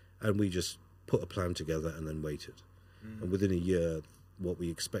were, and we just put a plan together and then waited. And within a year, what we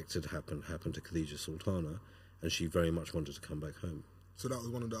expected happened to Khadija Sultana, and she very much wanted to come back home. So that was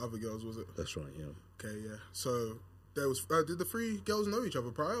one of the other girls, was it? That's right, yeah. Okay, yeah. So there was. Did the 3 girls know each other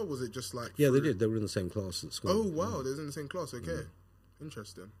prior, or was it just like? Yeah, they did. They were in the same class at school. Oh wow, they were in the same class. Okay,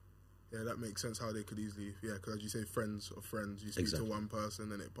 interesting. Yeah, that makes sense how they could easily. Yeah, because as you say, friends of friends. You speak to one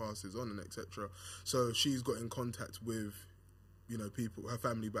person, and it passes on, and etc. So she's got in contact with, people, her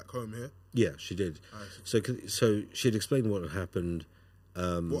family back home here. Yeah, she did. So she'd explained what had happened.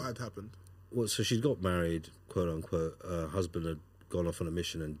 What had happened? Well, so she'd got married, quote unquote. Her husband had gone off on a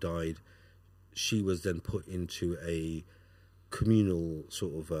mission and died. She was then put into a communal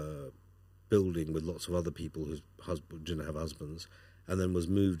sort of building with lots of other people whose husband didn't have husbands, and then was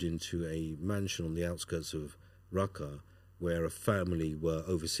moved into a mansion on the outskirts of Raqqa, where a family were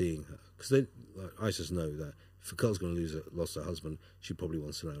overseeing her. Because ISIS know that if a girl's going to lost her husband, she probably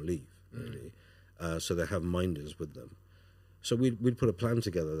wants to now leave, really. So they have minders with them. So we'd put a plan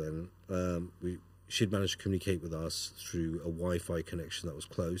together then. She'd managed to communicate with us through a Wi-Fi connection that was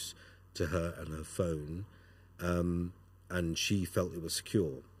close to her and her phone, and she felt it was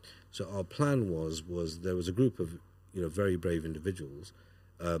secure. So our plan was there was a group of very brave individuals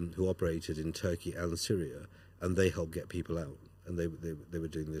who operated in Turkey and Syria, and they helped get people out, and they were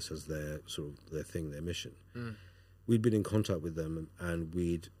doing this as their thing, their mission. We'd been in contact with them, and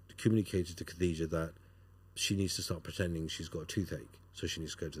we'd communicated to Khadija that she needs to start pretending she's got a toothache, so she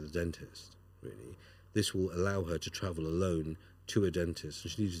needs to go to the dentist. Really, this will allow her to travel alone to a dentist,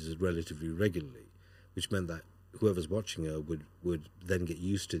 and she needed it relatively regularly, which meant that whoever's watching her would then get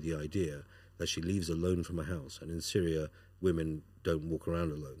used to the idea that she leaves alone from a house. And in Syria, women don't walk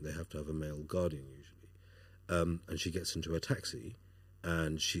around alone; they have to have a male guardian usually. And she gets into a taxi,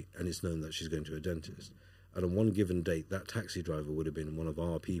 and it's known that she's going to a dentist. And on one given date, that taxi driver would have been one of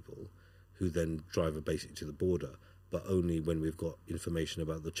our people, who then drive her basically to the border, but only when we've got information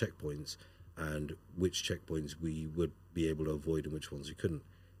about the checkpoints and which checkpoints we would be able to avoid and which ones we couldn't.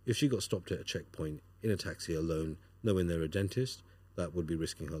 If she got stopped at a checkpoint in a taxi alone, knowing they're a dentist, that would be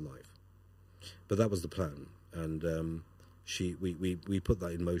risking her life. But that was the plan, and we put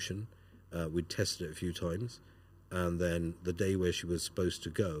that in motion. We tested it a few times, and then the day where she was supposed to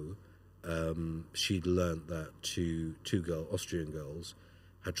go, she'd learnt that two Austrian girls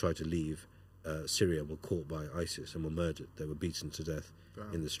had tried to leave Syria, were caught by ISIS and were murdered. They were beaten to death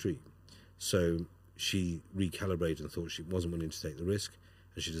in the street. So she recalibrated and thought she wasn't willing to take the risk,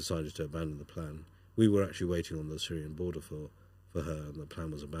 and she decided to abandon the plan. We were actually waiting on the Syrian border for her, and the plan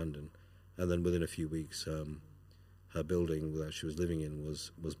was abandoned. And then within a few weeks, her building that she was living in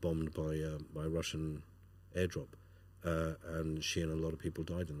was bombed by Russian airdrop, and she and a lot of people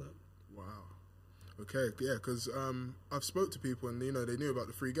died in that. Wow. Okay, yeah, because I've spoke to people, and they knew about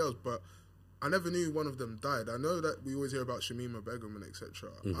the 3 girls, but I never knew one of them died. I know that we always hear about Shamima Begum and etc.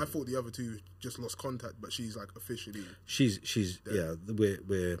 I thought the other two just lost contact, but she's like officially. She's yeah.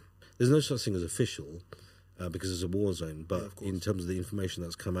 We're there's no such thing as official because it's a war zone. But in terms of the information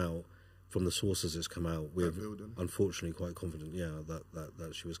that's come out from the sources that's come out, we're unfortunately quite confident. Yeah,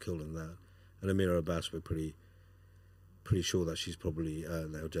 that she was killed in that. And Amira Abbas, we're pretty sure that she's probably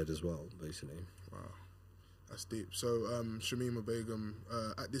now dead as well. Basically. Wow. That's deep. So, Shamima Begum,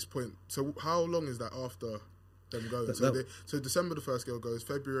 at this point, so how long is that after them going? So December the first girl goes,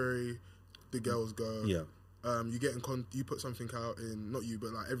 February the girls go. Yeah. You get you put something out in, not you,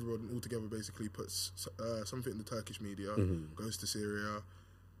 but like everyone all together basically puts something in the Turkish media, goes to Syria.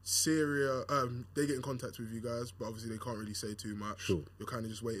 Syria, they get in contact with you guys, but obviously they can't really say too much. Sure. You're kind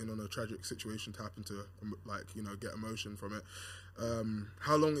of just waiting on a tragic situation to happen to, like, get emotion from it.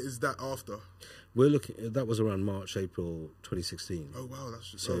 How long is that after? We're looking. That was around March, April 2016. Oh wow,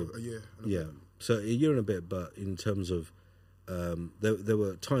 that's just a year. Yeah, so a year and a bit. But in terms of, there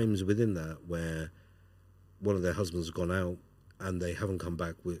were times within that where one of their husbands has gone out and they haven't come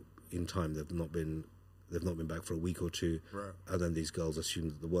back in time. They've not been back for a week or two, right. And then these girls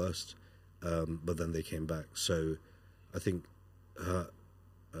assumed the worst, but then they came back. So I think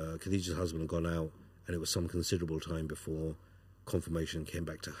Khadija's husband had gone out, and it was some considerable time before confirmation came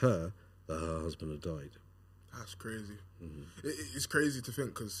back to her that her husband had died. That's crazy. It's crazy to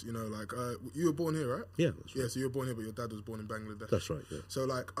think because, like, you were born here, right? Yeah, that's right. Yeah, so you were born here, but your dad was born in Bangladesh. That's right, yeah. So,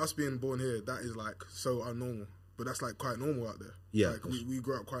 like, us being born here, that is, like, so unnormal. But that's, like, quite normal out there. Yeah. Like, we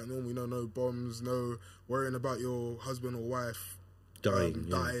grew up quite normal. No bombs, no worrying about your husband or wife dying,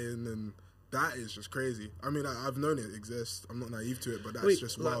 and that is just crazy. I mean, I've known it exists. I'm not naive to it, but that's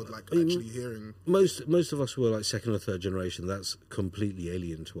just wild, actually hearing. Most of us were, like, second or third generation. That's completely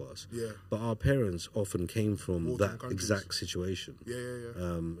alien to us. Yeah. But our parents often came from that exact situation. Yeah.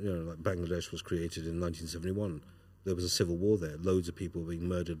 Like Bangladesh was created in 1971. There was a civil war there. Loads of people being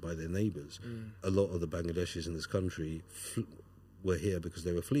murdered by their neighbours. A lot of the Bangladeshis in this country were here because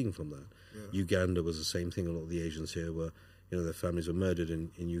they were fleeing from that. Yeah. Uganda was the same thing. A lot of the Asians here were, their families were murdered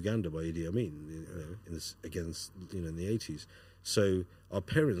in Uganda by Idi Amin, in the 80s. So our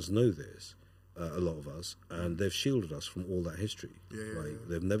parents know this, a lot of us, and they've shielded us from all that history.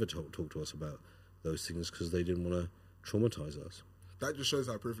 They've never talked to us about those things because they didn't want to traumatize us. That just shows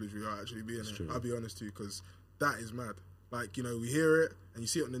how privileged we are actually being here. I'll be honest too, because that is mad. Like, we hear it and you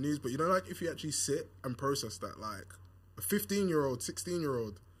see it on the news, but like, if you actually sit and process that, like, a 15-year-old,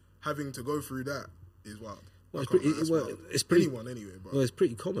 16-year-old having to go through that is wild. Well, it's pretty anyone anyway. But. Well, it's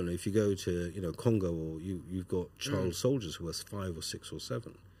pretty common if you go to Congo, or you've got child soldiers who are 5 or 6 or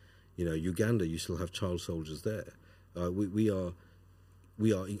 7. Uganda, you still have child soldiers there. We are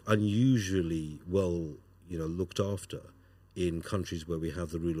unusually well looked after in countries where we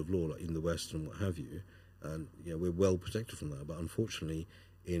have the rule of law, like in the West and what have you, and we're well protected from that. But unfortunately,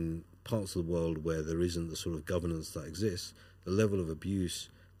 in parts of the world where there isn't the sort of governance that exists, the level of abuse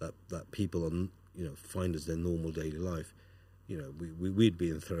that people are find as their normal daily life, we'd be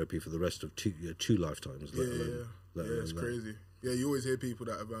in therapy for the rest of two lifetimes. It's crazy. Yeah, you always hear people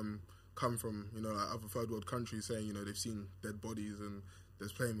that have come from like other third world countries saying they've seen dead bodies and they're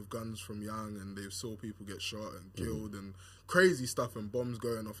playing with guns from young and they saw people get shot and killed and crazy stuff and bombs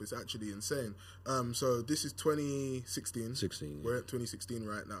going off. It's actually insane. So this is 2016. We're at 2016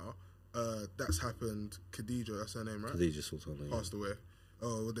 right now. That's happened. Khadija, that's her name, right? Khadija Sultan passed away.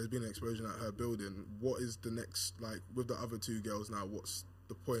 Oh, well, there's been an explosion at her building. What is the next, like, with the other 2 girls now, what's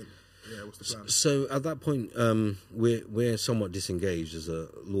the point? Yeah, what's the plan? So at that point, we're somewhat disengaged as a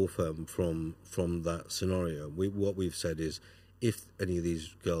law firm from that scenario. What we've said is, if any of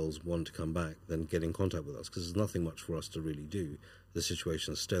these girls want to come back, then get in contact with us, because there's nothing much for us to really do. The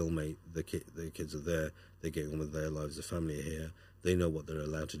situation's stalemate. The kids are there. They're getting on with their lives. The family are here. They know what they're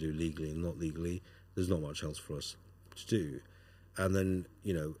allowed to do legally and not legally. There's not much else for us to do. And then,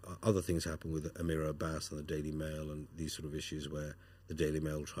 other things happen with Amira Abbas and the Daily Mail and these sort of issues where the Daily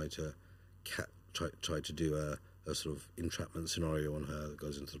Mail try to do a sort of entrapment scenario on her that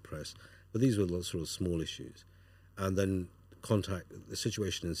goes into the press. But these were sort of small issues. And then the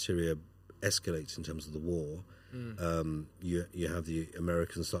situation in Syria escalates in terms of the war. You have the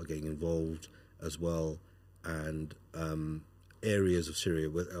Americans start getting involved as well, and areas of Syria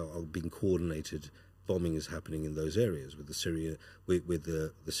are being coordinated. Bombing is happening in those areas with the Syrians,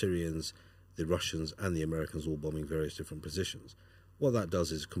 the Russians, and the Americans all bombing various different positions. What that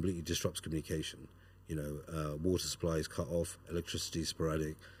does is completely disrupts communication. Water supply is cut off, electricity is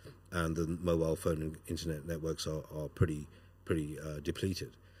sporadic, and the mobile phone and internet networks are pretty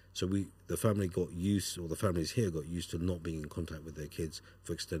depleted. So the family got used, or the families here got used to not being in contact with their kids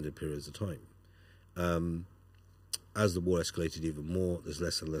for extended periods of time. As the war escalated even more, there's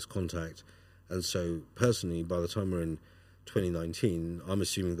less and less contact. And so personally, by the time we're in 2019, I'm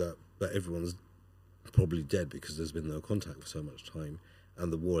assuming that everyone's probably dead because there's been no contact for so much time,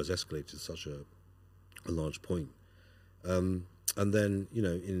 and the war has escalated to such a large point. And then,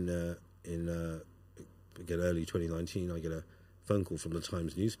 in again, early 2019, I get a phone call from the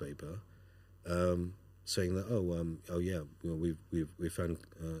Times newspaper saying that, we found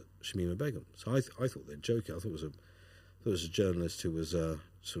Shamima Begum. So I thought they'd joke it. I thought it was a journalist who was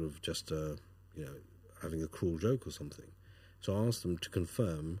sort of just having a cruel joke or something. So I asked them to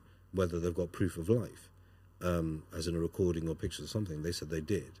confirm whether they've got proof of life, as in a recording or pictures or something. They said they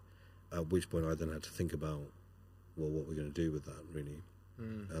did, at which point I then had to think about, well, what we're going to do with that, really.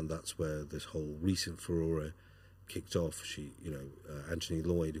 And that's where this whole recent furore kicked off. Anthony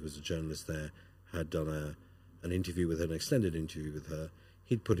Lloyd, who was a journalist there, had done an interview with her, an extended interview with her.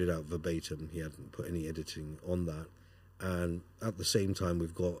 He'd put it out verbatim. He hadn't put any editing on that. And at the same time,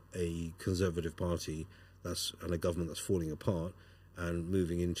 we've got a Conservative Party and a government that's falling apart and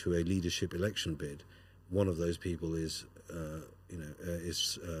moving into a leadership election bid. One of those people is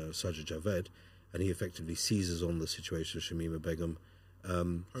Sajid Javid, and he effectively seizes on the situation of Shamima Begum,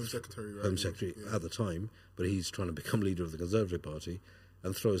 Home Secretary, right? Home Secretary at the time, but he's trying to become leader of the Conservative Party,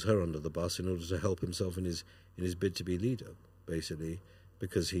 and throws her under the bus in order to help himself in his bid to be leader, basically,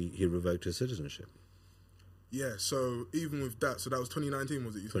 because he revoked her citizenship. Yeah, so even with that, so that was 2019,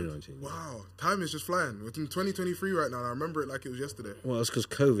 was it? 2019. Wow, yeah. Time is just flying. We're in 2023 right now, and I remember it like it was yesterday. Well, it's because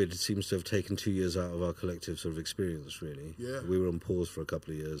COVID seems to have taken 2 years out of our collective sort of experience, really. Yeah. We were on pause for a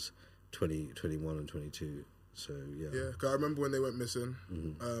couple of years, 2021 and 22. So, yeah. Yeah, because I remember when they went missing,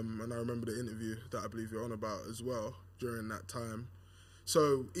 and I remember the interview that I believe you're on about as well during that time.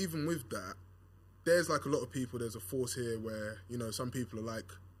 So even with that, there's like a lot of people, there's a force here where, some people are like,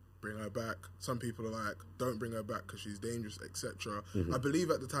 bring her back. Some people are like, don't bring her back because she's dangerous, etc. I believe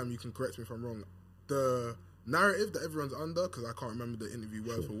at the time, you can correct me if I'm wrong, the narrative that everyone's under, because I can't remember the interview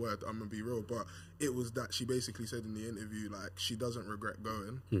word for word, I'm going to be real, but it was that she basically said in the interview, like, she doesn't regret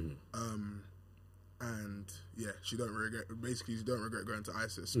going. And yeah, she don't regret going to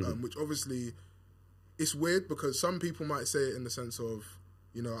ISIS, which obviously it's weird because some people might say it in the sense of,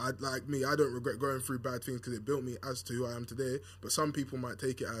 I don't regret going through bad things because it built me as to who I am today. But some people might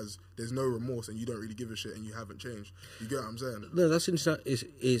take it as there's no remorse and you don't really give a shit and you haven't changed. You get what I'm saying? No, that's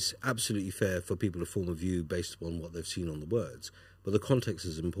it's absolutely fair for people to form a view based upon what they've seen on the words. But the context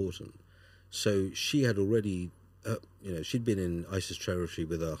is important. So she had already, she'd been in ISIS territory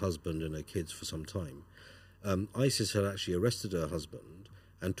with her husband and her kids for some time. ISIS had actually arrested her husband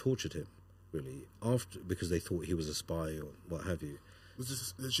and tortured him, really, because they thought he was a spy or what have you.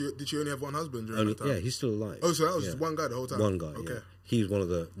 Did she only have one husband during that time? Yeah, he's still alive. Oh, so that was just one guy the whole time? One guy, okay. yeah. He was one of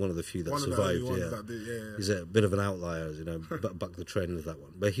the few that survived, He's a bit of an outlier, buck the trend of that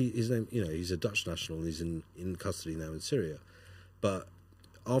one. But his name, he's a Dutch national and he's in custody now in Syria. But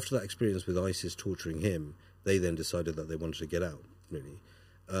after that experience with ISIS torturing him, they then decided that they wanted to get out, really.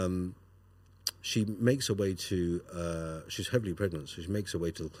 She makes her way to, she's heavily pregnant, so she makes her way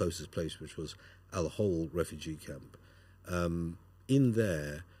to the closest place, which was Al Hol refugee camp. In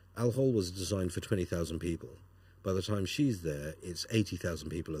there, Al Hol was designed for 20,000 people. By the time she's there, it's 80,000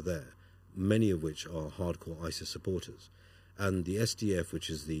 people are there, many of which are hardcore ISIS supporters. And the SDF, which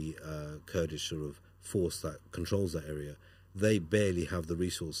is the Kurdish sort of force that controls that area, they barely have the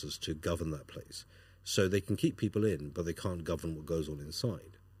resources to govern that place. So they can keep people in, but they can't govern what goes on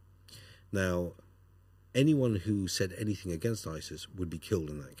inside. Now, anyone who said anything against ISIS would be killed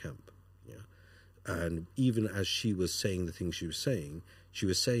in that camp. And even as she was saying the things she was saying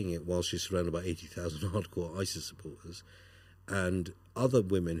it while she's surrounded by 80,000 hardcore ISIS supporters. And other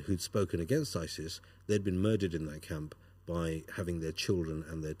women who'd spoken against ISIS, they'd been murdered in that camp by having their children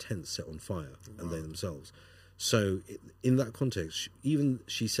and their tents set on fire, and they themselves. So in that context, even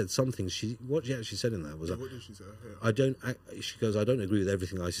she said something. What she actually said in that was, what did she say? Yeah. She goes, I don't agree with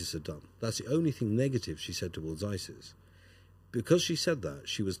everything ISIS had done. That's the only thing negative she said towards ISIS. Because she said that,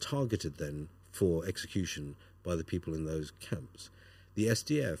 she was targeted then for execution by the people in those camps. The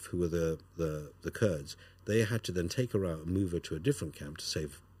SDF, who were the Kurds, they had to then take her out and move her to a different camp to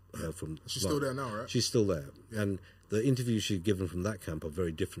save her from... She's still there now, right? She's still there. Yeah. And the interviews she'd given from that camp are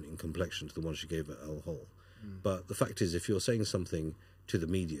very different in complexion to the one she gave at Al Hol. But the fact is, if you're saying something to the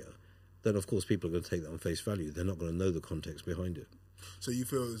media, then of course people are going to take that on face value. They're not going to know the context behind it. So you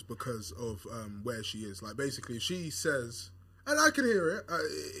feel it's because of where she is. Like basically, if she says... And I can hear it.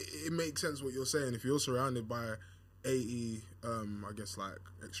 It makes sense what you're saying. If you're surrounded by 80, I guess, like,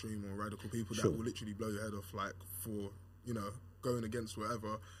 extreme or radical people that Sure. will literally blow your head off, like, for, you know, going against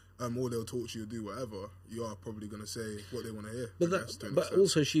whatever, or they'll torture you or do whatever, you are probably going to say what they want to hear. But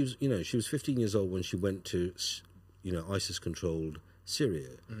also she was 15 years old when she went to, ISIS-controlled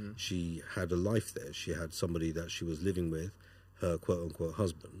Syria. Mm-hmm. She had a life there. She had somebody that she was living with, her quote-unquote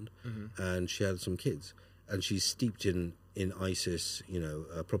husband, Mm-hmm. and she had some kids. And she's steeped in ISIS,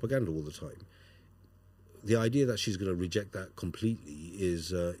 propaganda all the time. The idea that she's going to reject that completely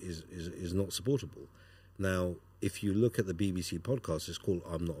is not supportable. Now, if you look at the BBC podcast, it's called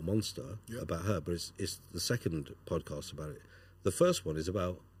 "I'm Not a Monster" about her, but it's the second podcast about it. The first one is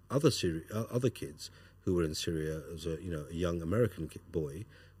about other kids who were in Syria. As a young American boy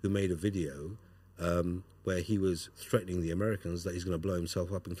who made a video where he was threatening the Americans that he's going to blow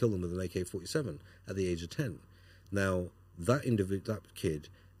himself up and kill them with an AK-47 at the age of 10. Now, that kid,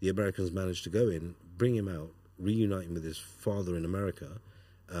 the Americans managed to go in, bring him out, reunite him with his father in America.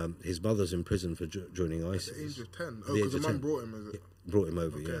 His mother's in prison for joining ISIS. At the age of 10? Oh, because the mum brought him, is it? Brought him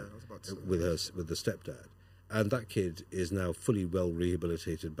over, Okay, yeah, I was about to say. with the stepdad. And that kid is now fully well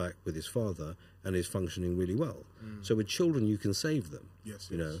rehabilitated back with his father and is functioning really well. So with children, you can save them. Yes,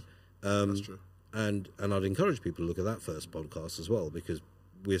 you yes. know. That's true. And I'd encourage people to look at that first podcast as well, because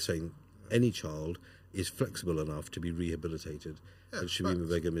we're saying any child is flexible enough to be rehabilitated. Yeah, and Shamima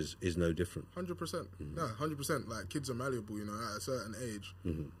facts. Begum is no different. 100%. No, 100%. Like, kids are malleable, you know, at a certain age.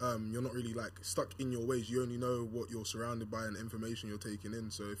 You're not really, like, stuck in your ways. You only know what you're surrounded by and the information you're taking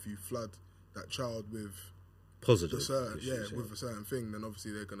in. So if you flood that child with Positive. a certain, issues, with a certain thing, then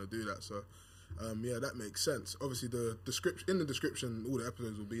obviously they're going to do that. So, that makes sense. Obviously, in the description, all the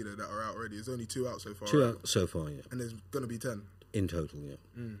episodes will be there that are out already. There's only 2 out so far. 2 right? out so far, yeah. And there's going to be 10. In total, yeah.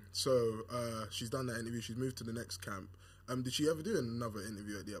 So, she's done that interview. She's moved to the next camp. Did she ever do another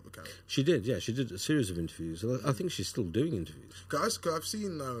interview at the other camp? She did, yeah. She did a series of interviews. And I think she's still doing interviews. Cause I've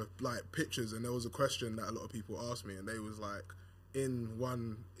seen like pictures, and there was a question that a lot of people asked me, and they was like, in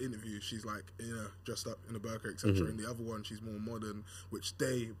one interview she's like, dressed up in a burqa, etc. In the other one she's more modern, which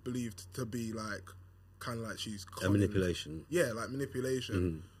they believed to be like kind of like she's A manipulation. Yeah, like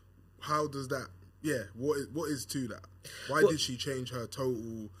manipulation. How does that? Yeah, what is to that? Why did she change her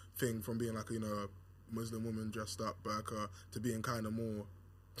total thing from being like a Muslim woman dressed up burqa to being kind of more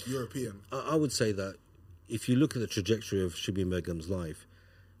European? I would say that if you look at the trajectory of Shamima Begum's life,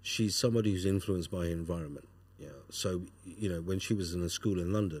 she's somebody who's influenced by her environment. Yeah. So, when she was in a school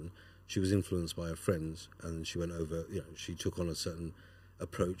in London, she was influenced by her friends, and she went over. She took on a certain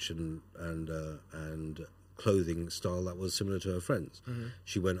approach and clothing style that was similar to her friends.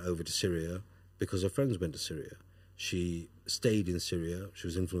 She went over to Syria because her friends went to Syria. She stayed in Syria. She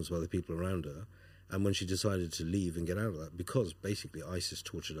was influenced by the people around her. And when she decided to leave and get out of that, because basically ISIS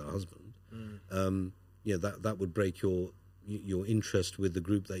tortured her husband, that would break your interest with the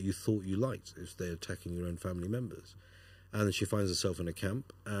group that you thought you liked if they're attacking your own family members. And then she finds herself in a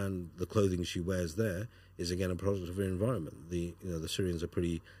camp, and the clothing she wears there is again a product of her environment. The Syrians are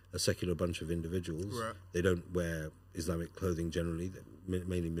a secular bunch of individuals. Right. They don't wear Islamic clothing generally,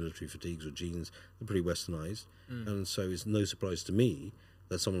 mainly military fatigues or jeans. They're pretty westernized, and so it's no surprise to me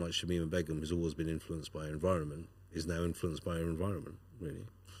that someone like Shamima Begum, who's always been influenced by her environment, is now influenced by her environment. Really.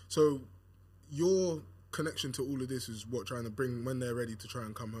 So your connection to all of this is trying to bring when they're ready to try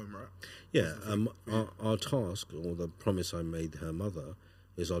and come home, right? Yeah, our task, or the promise I made her mother,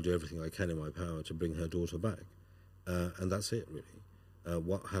 is I'll do everything I can in my power to bring her daughter back. And that's it, really.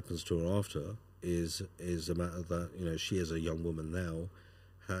 What happens to her after is a matter that, she as a young woman now,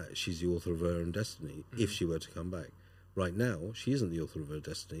 she's the author of her own destiny, if she were to come back. Right now, she isn't the author of her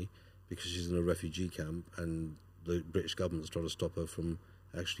destiny because she's in a refugee camp and the British government's trying to stop her from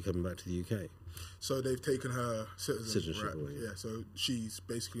actually coming back to the UK. So they've taken her citizenship, right? Away, Yeah, so she's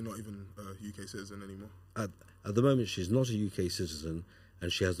basically not even a UK citizen anymore. At the moment, she's not a UK citizen,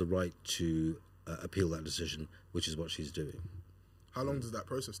 and she has the right to appeal that decision, which is what she's doing. How long does that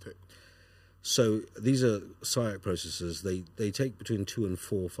process take? So these are SIAC processes. They take between 2 and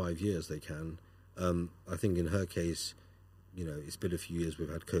 4 or 5 years. They can. I think in her case, it's been a few years.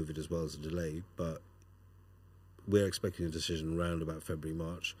 We've had COVID as well as a delay, but we're expecting a decision around about February,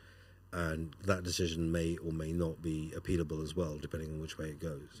 March, and that decision may or may not be appealable as well, depending on which way it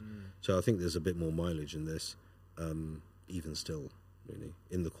goes. So I think there's a bit more mileage in this, even still, really,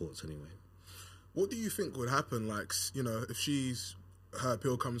 in the courts anyway. What do you think would happen, like, if her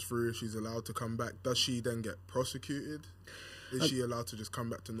appeal comes through, she's allowed to come back, does she then get prosecuted? Is she allowed to just come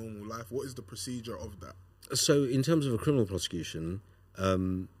back to normal life? What is the procedure of that? So in terms of a criminal prosecution,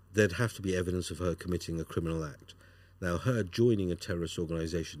 there'd have to be evidence of her committing a criminal act. Now, her joining a terrorist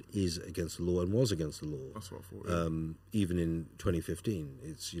organisation is against the law and was against the law. That's what I thought. Even in 2015,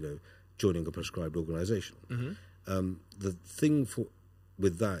 it's joining a prescribed organisation. The thing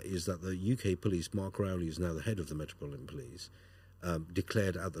with that is that the UK police, Mark Rowley, is now the head of the Metropolitan Police,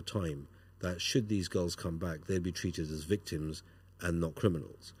 declared at the time that should these girls come back, they'd be treated as victims and not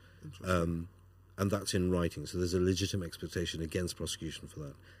criminals. And that's in writing, so there's a legitimate expectation against prosecution for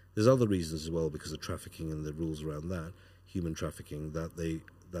that. There's other reasons as well, because of trafficking and the rules around that, human trafficking,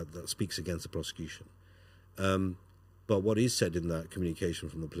 that speaks against the prosecution. But what is said in that communication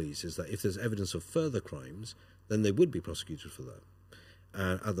from the police is that if there's evidence of further crimes, then they would be prosecuted for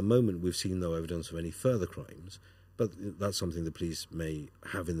that. At the moment, we've seen no evidence of any further crimes, but that's something the police may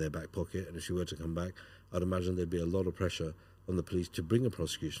have in their back pocket, and if she were to come back, I'd imagine there'd be a lot of pressure on the police to bring a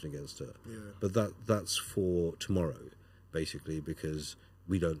prosecution against her. Yeah. But that's for tomorrow, basically, because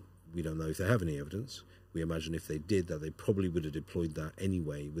we don't know if they have any evidence. We imagine if they did, that they probably would have deployed that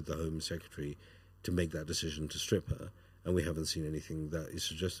anyway with the Home Secretary to make that decision to strip her, and we haven't seen anything that is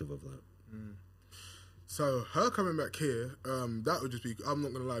suggestive of that. So her coming back here, that would just be, I'm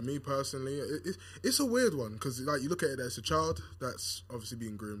not going to lie, me personally, it's a weird one, because like, you look at it as a child that's obviously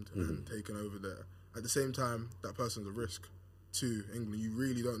being groomed and taken over there. At the same time, that person's a risk to England. You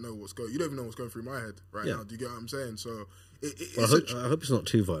really don't know you don't even know what's going through my head right now. Do you get what I'm saying? So I hope it's not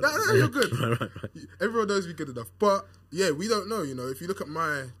too violent. No, you're good. right. Everyone knows me good enough. But yeah, we don't know, if you look at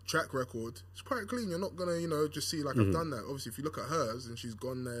my track record, it's quite clean. You're not going to, just see like I've done that. Obviously, if you look at hers and she's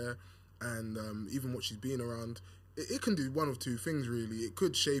gone there and even what she's been around, it can do one of two things really. It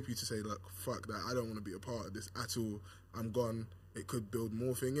could shape you to say, look, fuck that, I don't want to be a part of this at all, I'm gone. It could build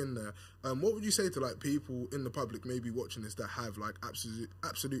more thing in there. What would you say to like people in the public maybe watching this that have like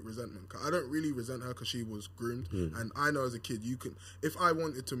absolute resentment? 'Cause I don't really resent her because she was groomed, and I know as a kid you can, if I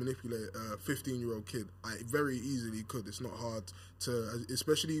wanted to manipulate a 15-year-old kid, I very easily could. It's not hard to,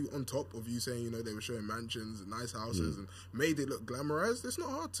 especially on top of you saying they were showing mansions and nice houses and made it look glamorized. It's not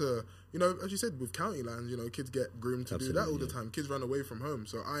hard to, as you said with county lands, kids get groomed to do that all the time. Kids run away from home,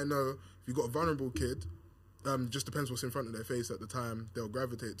 so I know if you've got a vulnerable kid. Just depends what's in front of their face at the time, they'll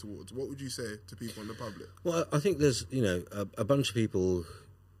gravitate towards. What would you say to people in the public? Well, I think there's, a bunch of people,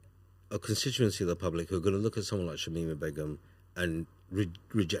 a constituency of the public who are going to look at someone like Shamima Begum and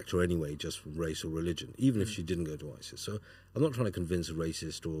reject her anyway, just from race or religion, even if she didn't go to ISIS. So I'm not trying to convince a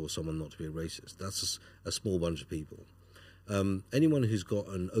racist or someone not to be a racist. That's a small bunch of people. Anyone who's got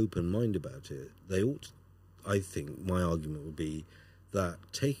an open mind about it, they ought, I think, my argument would be that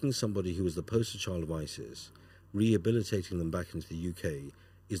taking somebody who was the poster child of ISIS, rehabilitating them back into the UK,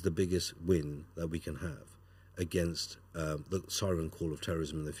 is the biggest win that we can have against the siren call of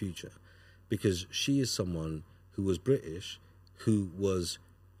terrorism in the future. Because she is someone who was British, who was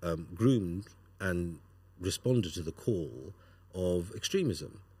groomed and responded to the call of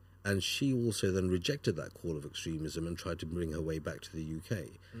extremism. And she also then rejected that call of extremism and tried to bring her way back to the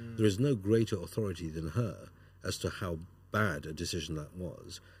UK. There is no greater authority than her as to how bad a decision that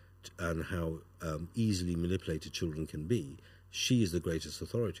was and how easily manipulated children can be. She is the greatest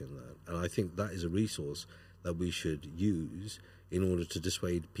authority on that, and I think that is a resource that we should use in order to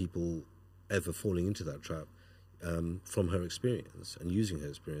dissuade people ever falling into that trap from her experience, and using her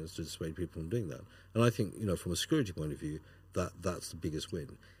experience to dissuade people from doing that. And I think, from a security point of view, that's the biggest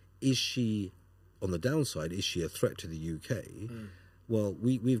win. Is she, on the downside, is she a threat to the UK? Well,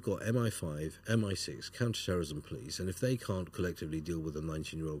 we've got MI5, MI6, counter-terrorism police, and if they can't collectively deal with a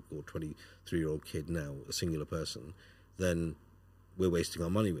 19-year-old or 23-year-old kid now, a singular person, then we're wasting our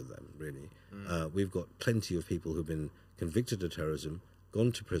money with them, really. We've got plenty of people who've been convicted of terrorism,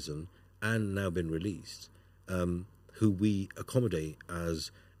 gone to prison, and now been released, who we accommodate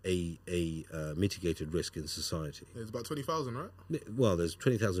as a mitigated risk in society. There's about 20,000, right? Well, there's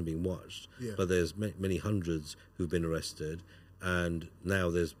 20,000 being watched, but there's many hundreds who've been arrested, and now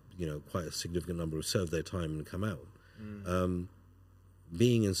there's quite a significant number who serve their time and come out.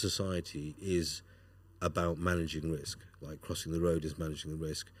 Being in society is about managing risk. Like crossing the road is managing the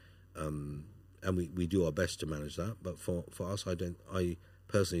risk, and we do our best to manage that. But for us, I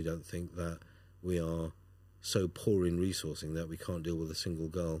personally don't think that we are so poor in resourcing that we can't deal with a single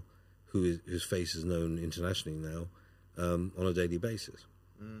girl whose face is known internationally now on a daily basis.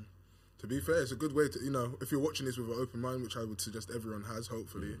 To be fair, it's a good way to, if you're watching this with an open mind, which I would suggest everyone has,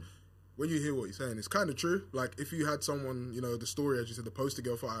 hopefully, when you hear what you're saying, it's kind of true. Like, if you had someone, the story, as you said, the poster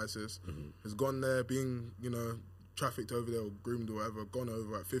girl for ISIS, has gone there, being, trafficked over there or groomed or whatever, gone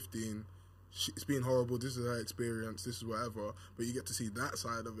over at 15, it's been horrible, this is her experience, this is whatever, but you get to see that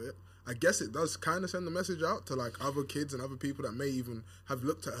side of it. I guess it does kind of send the message out to like other kids and other people that may even have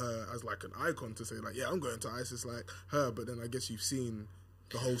looked at her as like an icon to say like, yeah, I'm going to ISIS like her. But then I guess you've seen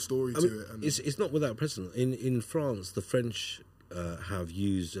the whole story to it. And it's not without precedent. In France, the French have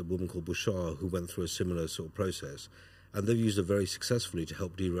used a woman called Bouchard who went through a similar sort of process, and they've used it very successfully to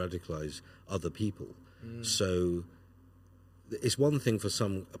help de-radicalize other people. So it's one thing for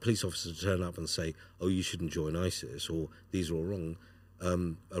a police officer to turn up and say, oh, you shouldn't join ISIS, or these are all wrong.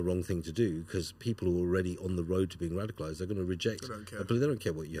 A wrong thing to do, because people who are already on the road to being radicalized, they're going to reject. They don't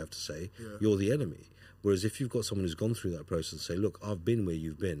care what you have to say. Yeah. You're the enemy. Whereas if you've got someone who's gone through that process and say, look, I've been where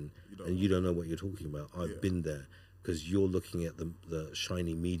you've been, and you don't know what you're talking about. I've been there, because you're looking at the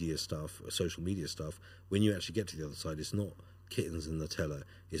shiny media stuff, social media stuff. When you actually get to the other side, it's not kittens in Nutella,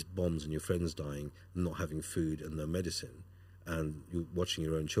 it's bombs and your friends dying, and not having food and no medicine, and you're watching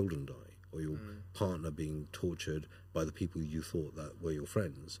your own children die, or your partner being tortured by the people you thought that were your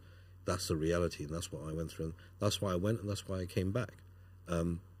friends. That's the reality, and that's what I went through. That's why I went, and that's why I came back.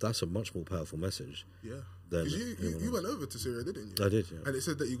 That's a much more powerful message. Yeah. Because you went over to Syria, didn't you? I did, yeah. And it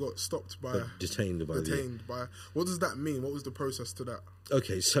said that you got stopped by... Detained by... What does that mean? What was the process to that?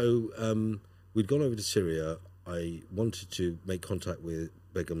 Okay, so we'd gone over to Syria. I wanted to make contact with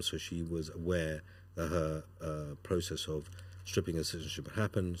Begum so she was aware that her process of stripping her citizenship had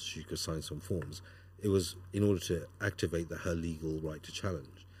happened. She could sign some forms. It was in order to activate her legal right to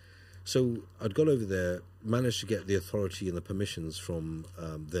challenge. So I'd gone over there, managed to get the authority and the permissions from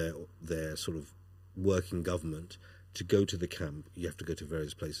their sort of working government to go to the camp. You have to go to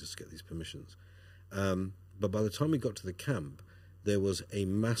various places to get these permissions. But by the time we got to the camp, there was a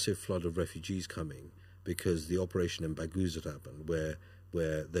massive flood of refugees coming, because the operation in Baghouz had happened,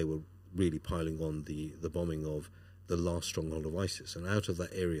 where they were really piling on the bombing of the last stronghold of ISIS. And out of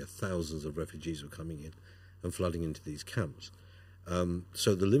that area, thousands of refugees were coming in and flooding into these camps.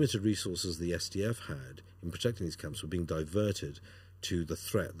 So the limited resources the SDF had in protecting these camps were being diverted to the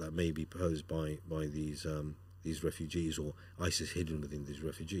threat that may be posed by these refugees, or ISIS hidden within these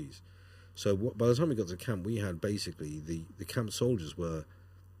refugees. So by the time we got to the camp, we had basically the camp soldiers were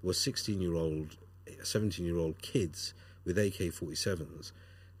 16-year-old, 17-year-old kids with AK-47s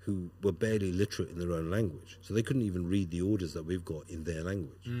who were barely literate in their own language. So they couldn't even read the orders that we've got in their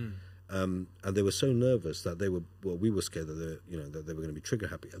language. And they were so nervous that we were scared that they were going to be trigger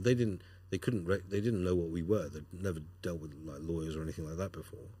happy. And they didn't know what we were. They'd never dealt with like lawyers or anything like that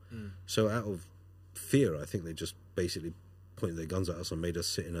before. So out of fear, I think they just basically pointed their guns at us and made us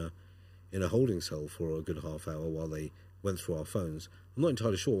sit in a holding cell for a good half hour while they went through our phones. I'm not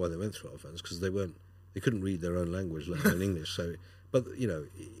entirely sure why they went through our phones, because they couldn't read their own language, let alone English. So, but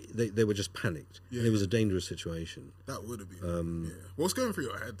they were just panicked. Yeah. And it was a dangerous situation. That would have been. Yeah. What's going through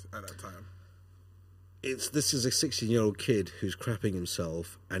your head at that time? This is a 16-year-old kid who's crapping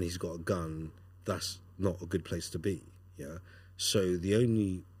himself and he's got a gun. That's not a good place to be. Yeah. So the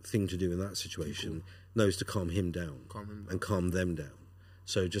only thing to do in that situation is to calm him down and calm them down.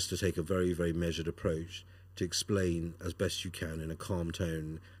 So just to take a very, very measured approach to explain as best you can in a calm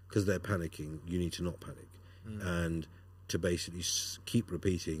tone, because they're panicking, you need to not panic. And to basically keep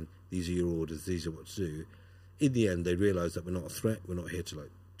repeating, these are your orders, these are what to do. In the end, they realised that we're not a threat, we're not here to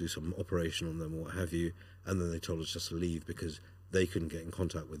do some operation on them or what have you, and then they told us just to leave because they couldn't get in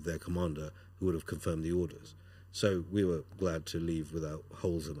contact with their commander who would have confirmed the orders. So we were glad to leave without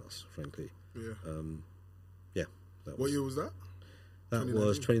holes in us, frankly. Yeah. What year was that? That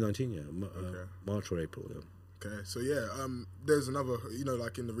was 2019, yeah. March or April, yeah. Okay, so there's another,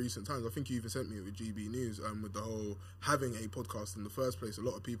 like in the recent times, I think you even sent me it with GB News, with the whole having a podcast in the first place. A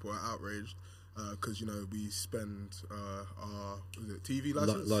lot of people are outraged because, we spend our TV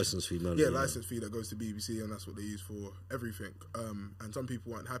license? License fee money. Yeah, license fee that goes to BBC, and that's what they use for everything. And some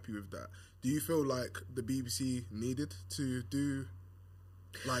people weren't happy with that. Do you feel like the BBC needed to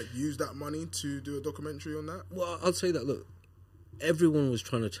use that money to do a documentary on that? Well, I'd say that, look, everyone was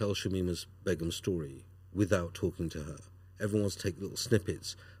trying to tell Shamima Begum's story without talking to her. Everyone wants to take little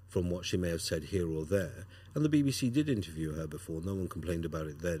snippets from what she may have said here or there. And the BBC did interview her before. No one complained about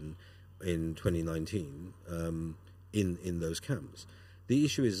it then in 2019 in those camps. The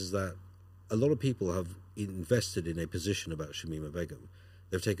issue is that a lot of people have invested in a position about Shamima Begum.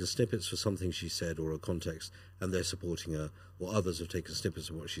 They've taken snippets for something she said or a context and they're supporting her, or others have taken snippets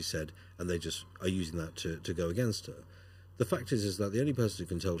of what she said and they just are using that to go against her. The fact is that the only person who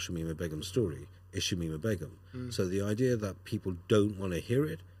can tell Shamima Begum's story is Shamima Begum. So the idea that people don't want to hear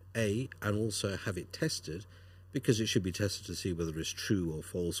it, and also have it tested, because it should be tested to see whether it's true or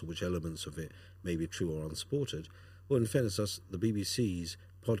false, or which elements of it may be true or unsupported. Well, in fairness, the BBC's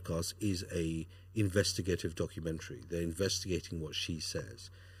podcast is a investigative documentary. They're investigating what she says.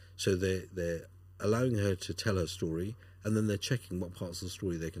 So they're allowing her to tell her story, and then they're checking what parts of the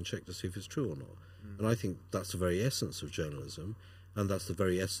story they can check to see if it's true or not. And I think that's the very essence of journalism, and that's the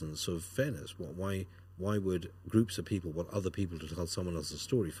very essence of fairness. Why would groups of people want other people to tell someone else's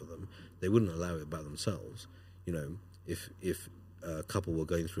story for them? They wouldn't allow it about themselves. You know, if a couple were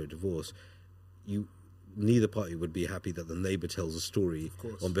going through a divorce, neither party would be happy that the neighbour tells a story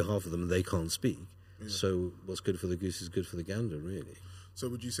on behalf of them and they can't speak. Yeah. So what's good for the goose is good for the gander, really. So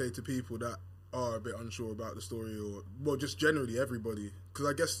would you say to people that are a bit unsure about the story, or, well, just generally everybody, because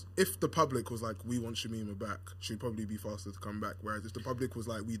I guess if the public was like, we want Shamima back, she'd probably be faster to come back, whereas if the public was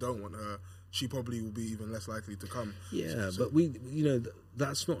like, we don't want her, she probably will be even less likely to come. Yeah, but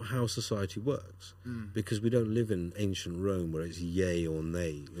that's not how society works, because we don't live in ancient Rome where it's yay or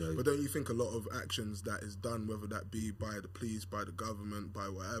nay. But don't you think a lot of actions that is done, whether that be by the police, by the government, by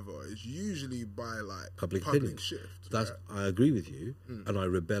whatever, is usually by like public shift? That's, right? I agree with you, and I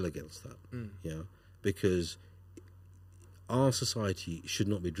rebel against that. Yeah, because our society should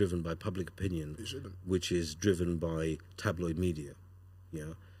not be driven by public opinion, which is driven by tabloid media.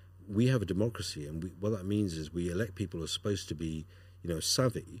 Yeah. We have a democracy, and what that means is we elect people who are supposed to be,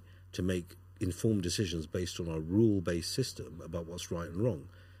 savvy to make informed decisions based on our rule-based system about what's right and wrong.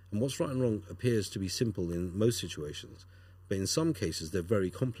 And what's right and wrong appears to be simple in most situations, but in some cases they're very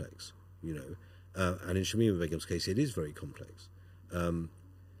complex, and in Shamima Begum's case it is very complex.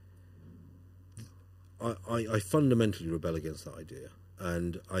 I fundamentally rebel against that idea,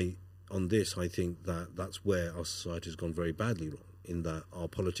 and I think that that's where our society has gone very badly wrong, in that our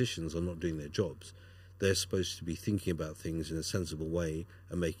politicians are not doing their jobs. They're supposed to be thinking about things in a sensible way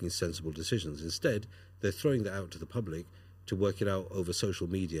and making sensible decisions. Instead, they're throwing that out to the public to work it out over social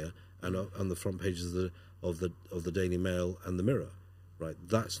media and on the front pages of the Daily Mail and the Mirror. Right?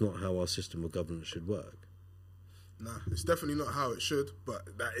 That's not how our system of governance should work. Nah, it's definitely not how it should,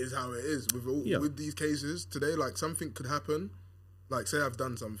 but that is how it is. With these cases today, like something could happen. Like, say I've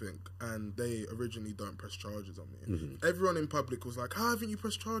done something and they originally don't press charges on me. Everyone in public was like, how haven't you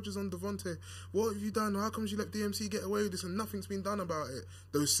pressed charges on Devontae? What have you done? How come you let DMC get away with this and nothing's been done about it?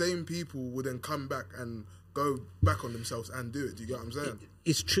 Those same people would then come back and go back on themselves and do it. Do you get what I'm saying?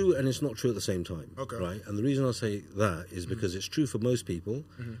 It's true and it's not true at the same time. Okay. Right? And the reason I say that is because it's true for most people,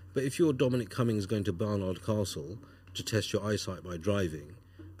 but if you're Dominic Cummings going to Barnard Castle to test your eyesight by driving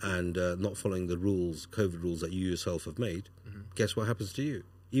and not following the rules, COVID rules that you yourself have made, guess what happens to you?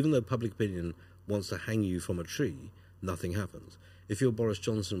 Even though public opinion wants to hang you from a tree, nothing happens. If you're Boris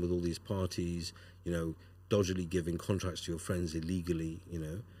Johnson with all these parties, dodgily giving contracts to your friends illegally,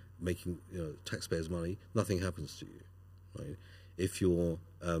 making taxpayers' money, nothing happens to you. Right? If you're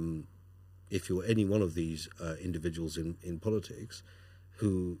any one of these individuals in politics,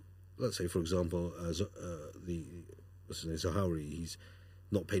 who, let's say, for example, what's his name, Zahauri, he's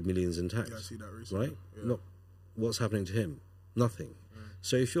not paid millions in tax. Yeah, I see that recently. Right? Yeah. What's happening to him? Nothing.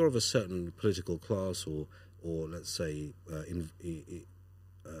 So if you're of a certain political class or let's say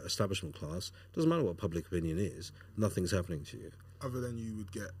establishment class, doesn't matter what public opinion is, nothing's happening to you. Other than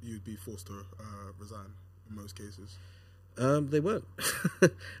you'd be forced to resign in most cases. They weren't.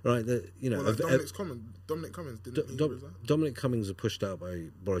 Right. Dominic Cummings didn't he resign? Dominic Cummings was pushed out by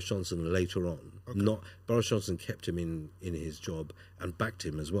Boris Johnson later on. Okay. Boris Johnson kept him in his job and backed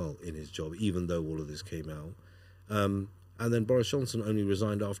him as well in his job, even though all of this came out. And then Boris Johnson only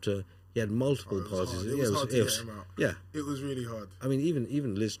resigned after he had multiple parties. It was hard to get him out. Yeah, it was really hard. I mean,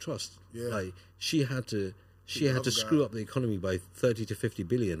 even Liz Truss, she had to screw up the economy by 30 to 50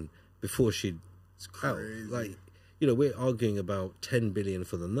 billion before she'd out. Like, we're arguing about 10 billion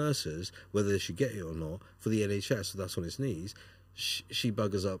for the nurses, whether they should get it or not, for the NHS. So that's on its knees. She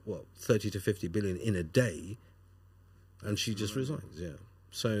buggers up 30 to 50 billion in a day, and she just resigns. Yeah.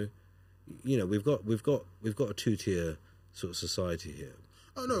 So, we've got a two-tier sort of society here.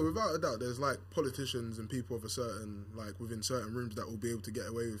 Oh no, without a doubt, there's like politicians and people of a certain, like within certain rooms that will be able to get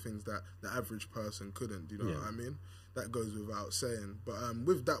away with things that the average person couldn't. Do you know what I mean? That goes without saying. But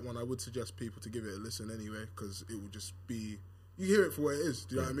with that one, I would suggest people to give it a listen anyway, because it will just be, you hear it for what it is.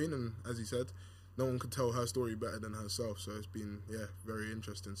 Do you know what I mean? And as he said, no one could tell her story better than herself. So it's been very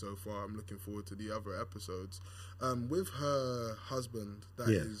interesting so far. I'm looking forward to the other episodes. With her husband that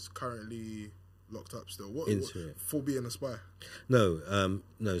is currently locked up still. What for being a spy? No.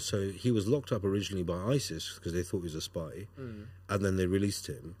 So he was locked up originally by ISIS because they thought he was a spy, and then they released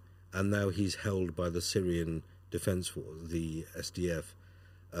him, and now he's held by the Syrian Defense Force, the SDF,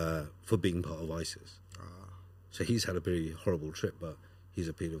 for being part of ISIS. So he's had a pretty horrible trip, but he's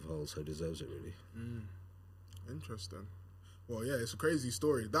a paedophile, so deserves it really. Interesting. Well, yeah, it's a crazy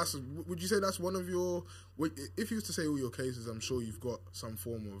story. Would you say that's one of your? If you was to say all your cases, I'm sure you've got some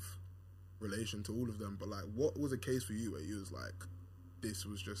form of relation to all of them. But like, what was a case for you where you was like, this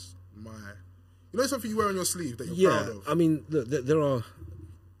was just my, something you wear on your sleeve that you're proud of? I mean, there are,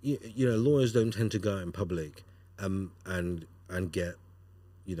 lawyers don't tend to go out in public, and get,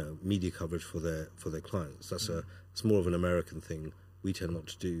 media coverage for their clients. It's more of an American thing. We tend not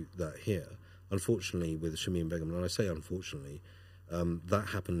to do that here. Unfortunately, with Shamim Begum, and I say unfortunately, that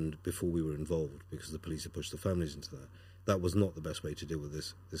happened before we were involved because the police had pushed the families into that. That was not the best way to deal with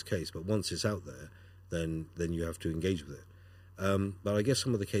this case. But once it's out there, then you have to engage with it. But I guess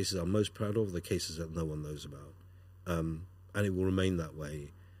some of the cases I'm most proud of are the cases that no one knows about, and it will remain that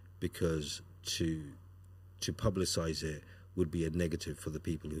way because to publicise it would be a negative for the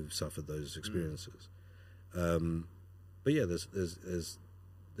people who've suffered those experiences. But yeah,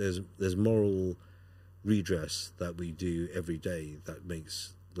 there's moral redress that we do every day that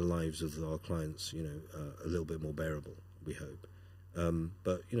makes the lives of our clients, a little bit more bearable, we hope.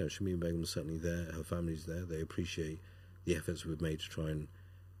 But, Shamim Begum's certainly there, her family's there, they appreciate the efforts we've made to try and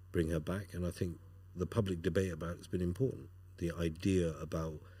bring her back, and I think the public debate about it's been important. The idea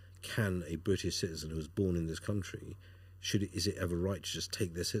about, can a British citizen who was born in this country, is it ever right to just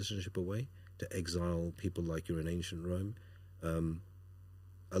take their citizenship away, to exile people like you're in ancient Rome?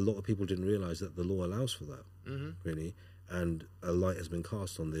 A lot of people didn't realise that the law allows for that, really, and a light has been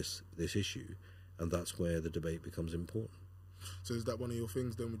cast on this issue, and that's where the debate becomes important. So is that one of your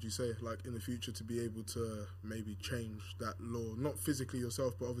things then, would you say, like in the future, to be able to maybe change that law, not physically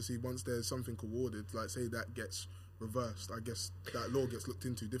yourself, but obviously once there's something awarded, like say that gets reversed, I guess that law gets looked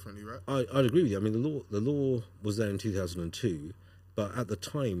into differently, right? I'd agree with you. I mean, the law was there in 2002, but at the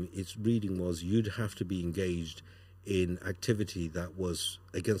time its reading was you'd have to be engaged in activity that was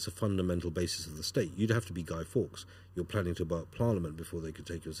against the fundamental basis of the state. You'd have to be Guy Fawkes. You're planning to abolish Parliament before they could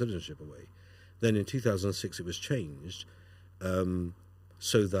take your citizenship away. Then in 2006 it was changed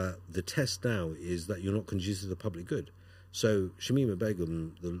so that the test now is that you're not conducive to the public good. So Shamima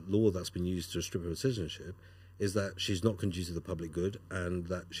Begum, the law that's been used to strip her of citizenship is that she's not conducive to the public good and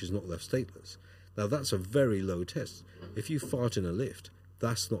that she's not left stateless. Now that's a very low test. If you fart in a lift,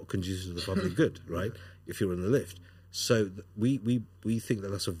 that's not conducive to the public good, right? If you're in the lift. So we think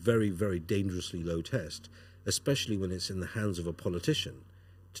that that's a very, very dangerously low test, especially when it's in the hands of a politician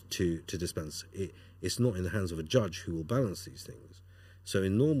to dispense. It's not in the hands of a judge who will balance these things. So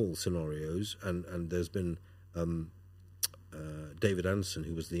in normal scenarios, and there's been David Anderson,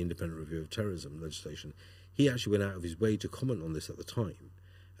 who was the Independent Review of Terrorism legislation, he actually went out of his way to comment on this at the time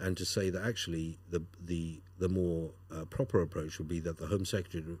and to say that actually the more proper approach would be that the Home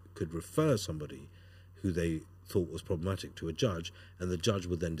Secretary could refer somebody who they thought was problematic to a judge, and the judge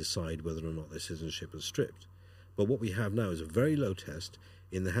would then decide whether or not their citizenship was stripped. But what we have now is a very low test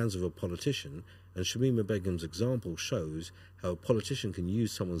in the hands of a politician, and Shamima Begum's example shows how a politician can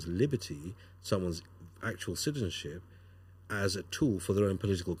use someone's liberty, someone's actual citizenship, as a tool for their own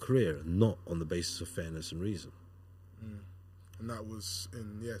political career, not on the basis of fairness and reason. And that was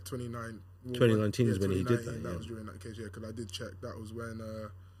in 2019 is when he did that. That was during that case, because I did check. That was when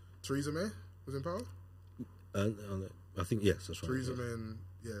Theresa May was in power. I think yes, that's right. Theresa May and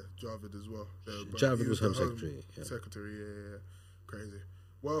Javid as well. Javid was Home Secretary. Secretary, crazy.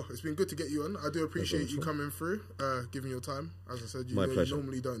 Well, it's been good to get you on. I do appreciate you coming through, giving your time. As I said, you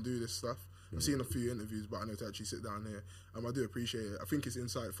normally don't do this stuff. I've seen a few interviews, but I know to actually sit down here. I do appreciate it. I think it's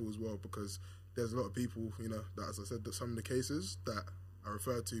insightful as well because there's a lot of people, that, as I said, that some of the cases that I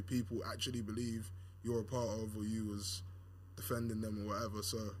refer to, people actually believe you're a part of or you was defending them or whatever.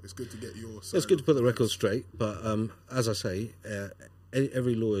 So it's good to get your side. It's good to put the record straight, but as I say,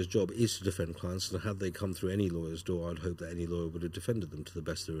 every lawyer's job is to defend clients, and had they come through any lawyer's door, I'd hope that any lawyer would have defended them to the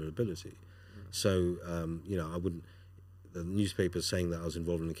best of their ability. So, I wouldn't. The newspapers saying that I was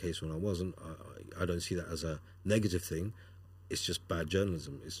involved in the case when I wasn't, I don't see that as a negative thing. It's just bad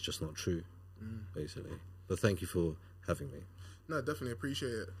journalism. It's just not true, basically. But thank you for having me. No, definitely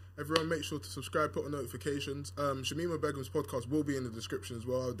appreciate it. Everyone, make sure to subscribe, put on notifications. Shamima Begum's podcast will be in the description as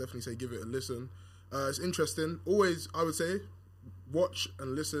well. I would definitely say give it a listen. It's interesting. Always, I would say, watch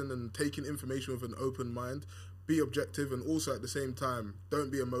and listen and take in information with an open mind. Be objective, and also at the same time,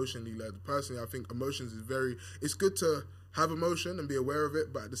 don't be emotionally led. Personally, I think emotions is it's good to have emotion and be aware of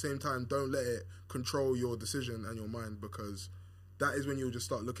it, but at the same time, don't let it control your decision and your mind, because that is when you'll just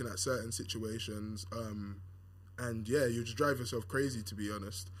start looking at certain situations, and you'll just drive yourself crazy, to be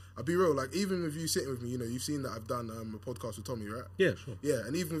honest. I'll be real, like, even with you sitting with me, you've seen that I've done a podcast with Tommy, right? Yeah, sure. Yeah,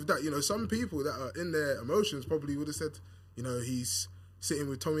 and even with that, some people that are in their emotions probably would have said, he's sitting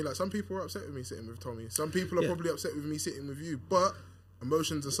with Tommy. Like, some people are upset with me sitting with Tommy. Some people are probably upset with me sitting with you. But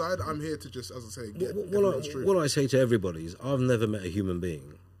emotions aside, I'm here to just, as I say, get everyone's truth. What I say to everybody is, I've never met a human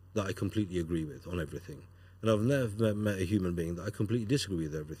being that I completely agree with on everything, and I've never met a human being that I completely disagree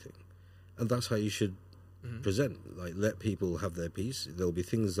with everything. And that's how you should present. Like, let people have their piece. There'll be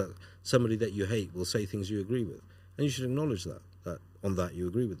things that somebody that you hate will say things you agree with, and you should acknowledge that on that you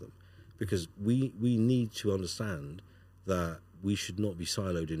agree with them, because we need to understand that we should not be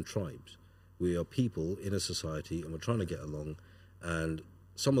siloed in tribes. We are people in a society, and we're trying to get along. And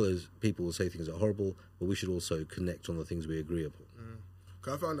some of those people will say things that are horrible, but we should also connect on the things we agree upon.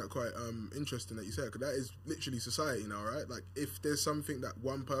 I found that quite interesting that you said, because that is literally society now, right? Like, if there's something that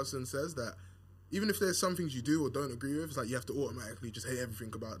one person says that, even if there's some things you do or don't agree with, it's like you have to automatically just hate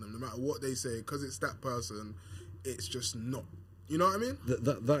everything about them, no matter what they say, because it's that person. It's just not. You know what I mean?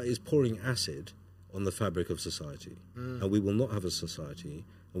 That is pouring acid on the fabric of society, and we will not have a society,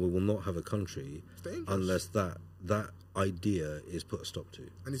 and we will not have a country unless that idea is put a stop to.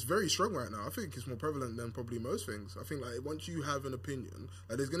 And it's very strong right now. I think it's more prevalent than probably most things. I think, like, once you have an opinion,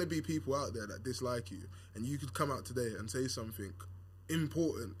 like, there's going to be people out there that dislike you, and you could come out today and say something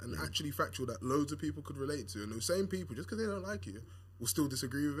important and actually factual that loads of people could relate to, and those same people, just because they don't like you, will still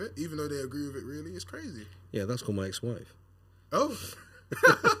disagree with it, even though they agree with it. Really, it's crazy. Yeah, that's called my ex-wife. Oh.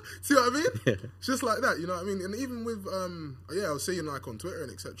 See what I mean? Yeah. It's just like that, you know what I mean? And even with, I was seeing, like, on Twitter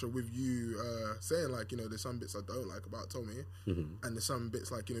and etc. with you saying, like, you know, there's some bits I don't like about Tommy, and there's some bits,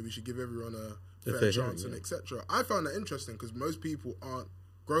 like, you know, we should give everyone a fair chance and etc. I found that interesting, because most people aren't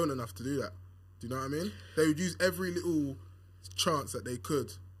grown enough to do that. Do you know what I mean? They would use every little chance that they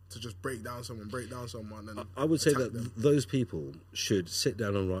could to just break down someone. And I would say that them. Those people should sit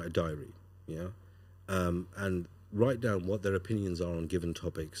down and write a diary, and write down what their opinions are on given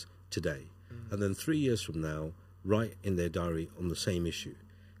topics today. And then 3 years from now, write in their diary on the same issue.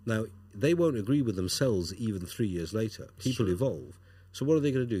 Now, they won't agree with themselves even 3 years later. People evolve. So what are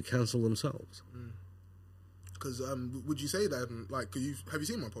they going to do? Cancel themselves? Because would you say that, like, have you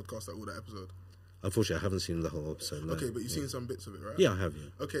seen my podcast, all that episode? Unfortunately, I haven't seen the whole episode. No. Okay, but you've seen some bits of it, right? Yeah, I have, yeah.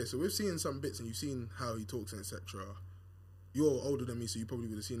 Okay, so we've seen some bits, and you've seen how he talks and etc. You're older than me, so you probably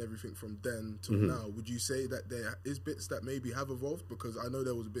would have seen everything from then till now. Would you say that there is bits that maybe have evolved? Because I know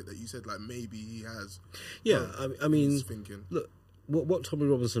there was a bit that you said, like, maybe he has. Yeah, I mean, thinking. Look, what Tommy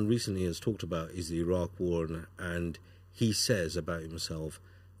Robinson recently has talked about is the Iraq War, and he says about himself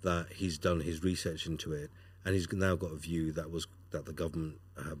that he's done his research into it, and he's now got a view that the government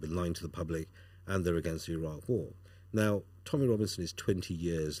have been lying to the public, and they're against the Iraq War. Now, Tommy Robinson is 20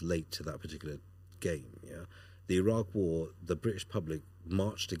 years late to that particular game, yeah? The Iraq War, the British public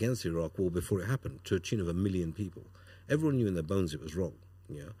marched against the Iraq War before it happened, to a tune of 1 million people. Everyone knew in their bones it was wrong,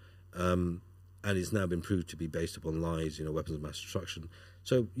 yeah? And it's now been proved to be based upon lies, weapons of mass destruction.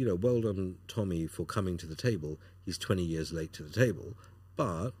 So, well done, Tommy, for coming to the table. He's 20 years late to the table.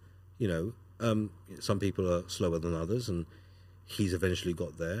 But, some people are slower than others, and he's eventually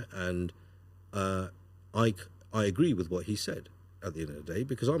got there. And I agree with what he said at the end of the day,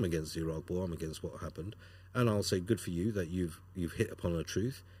 because I'm against the Iraq War, I'm against what happened. And I'll say, good for you that you've hit upon a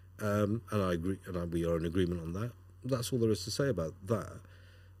truth, and I agree, and we are in agreement on that. That's all there is to say about that,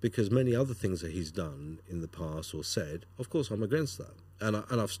 because many other things that he's done in the past or said, of course, I'm against that,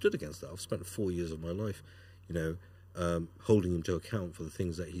 and I've stood against that. I've spent 4 years of my life, holding him to account for the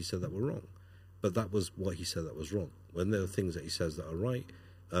things that he said that were wrong. But that was what he said that was wrong. When there are things that he says that are right,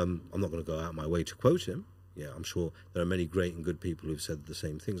 I'm not going to go out my way to quote him. Yeah, I'm sure there are many great and good people who've said the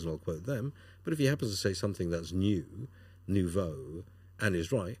same things, and I'll quote them. But if he happens to say something that's nouveau, and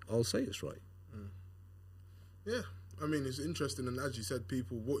is right, I'll say it's right. Yeah, I mean, it's interesting, and as you said,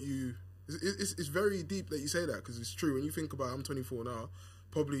 it's very deep that you say that, because it's true. When you think about it, I'm 24 now,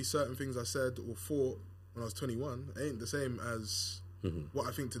 probably certain things I said or thought when I was 21 ain't the same as what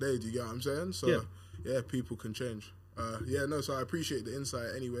I think today. Do you get what I'm saying? So, yeah people can change. So I appreciate the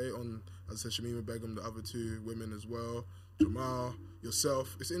insight anyway on, as I said, Shamima Begum, the other two women as well, Jamal,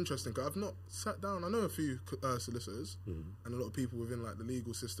 yourself. It's interesting because I've not sat down. I know a few solicitors and a lot of people within, like, the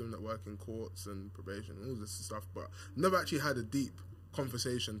legal system that work in courts and probation and all this stuff, but never actually had a deep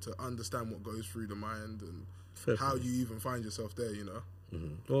conversation to understand what goes through the mind and how you even find yourself there,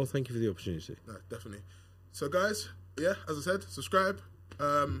 Well, thank you for the opportunity. No, definitely. So, guys, as I said, subscribe.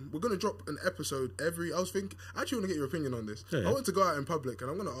 We're going to drop an episode I actually want to get your opinion on this. I want to go out in public,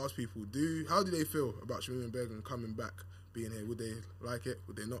 and I'm going to ask people, how do they feel about Shamima Begum coming back, being here? Would they like it?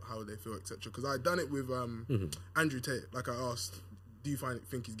 Would they not? How would they feel, etc.? Because I done it with Andrew Tate. Like, I asked, do you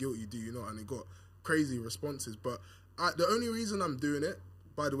think he's guilty? Do you not? And it got crazy responses. But the only reason I'm doing it,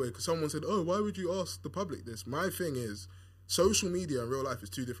 by the way, because someone said, oh, why would you ask the public this? My thing is, social media and real life is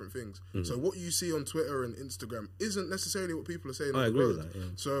two different things. So what you see on Twitter and Instagram isn't necessarily what people are saying on the agree road. with that, yeah.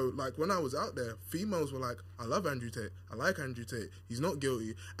 So, like, when I was out there, females were like, I love Andrew Tate. I like Andrew Tate. He's not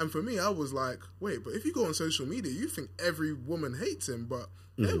guilty. And for me, I was like, wait, but if you go on social media, you think every woman hates him. But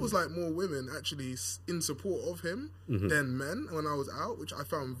there was, like, more women actually in support of him than men when I was out, which I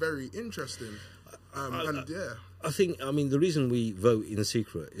found very interesting. I think, I mean, the reason we vote in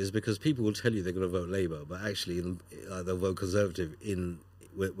secret is because people will tell you they're going to vote Labour, but actually they'll vote Conservative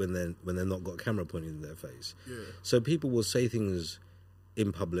when they're not got a camera pointed in their face. Yeah. So people will say things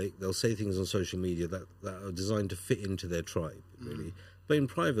in public, they'll say things on social media that are designed to fit into their tribe, really. But in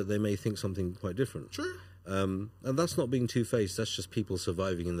private, they may think something quite different. True. And that's not being two-faced, that's just people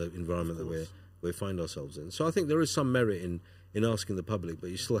surviving in the environment that we find ourselves in. So I think there is some merit in asking the public,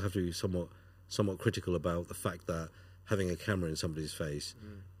 but you still have to be somewhat critical about the fact that having a camera in somebody's face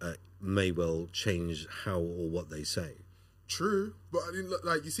may well change how or what they say. True, but I mean,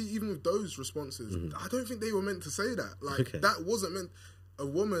 like, you see, even with those responses, I don't think they were meant to say that. Like, that wasn't meant. A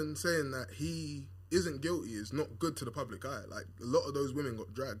woman saying that he isn't guilty is not good to the public eye. Like, a lot of those women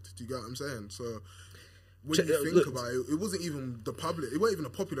got dragged. Do you get what I'm saying? So when you think about it, it wasn't even the public. It wasn't even a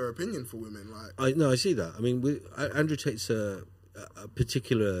popular opinion for women. Like, I see that. I mean, Andrew Tate's a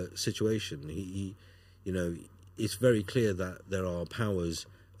particular situation. He, you know, it's very clear that there are powers,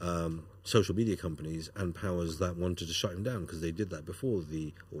 social media companies, and powers that wanted to shut him down because they did that before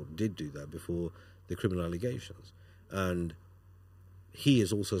did do that before the criminal allegations. And he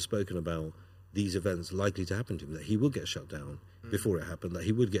has also spoken about these events likely to happen to him, that he would get shut down before it happened, that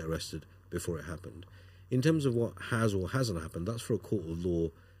he would get arrested before it happened. In terms of what has or hasn't happened, that's for a court of law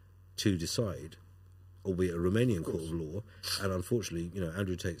to decide, albeit a Romanian court of law. And unfortunately, you know,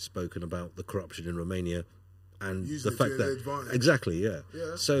 Andrew Tate's spoken about the corruption in Romania and the fact that exactly, yeah.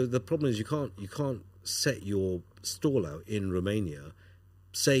 So the problem is you can't set your stall out in Romania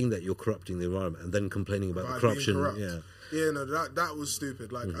saying that you're corrupting the environment and then complaining about the corruption. Yeah, no, that was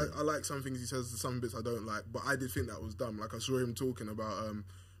stupid. Like, I like some things he says, some bits I don't like, but I did think that was dumb. Like, I saw him talking about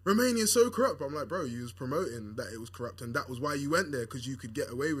Romania's so corrupt. I'm like, bro, you was promoting that it was corrupt, and that was why you went there, because you could get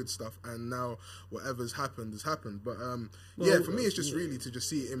away with stuff, and now whatever's happened has happened. But for me, it's just really to just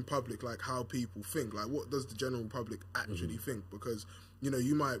see it in public, like how people think. Like, what does the general public actually think? Because, you know,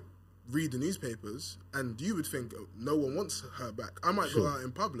 you might read the newspapers and you would think no one wants her back. I might go out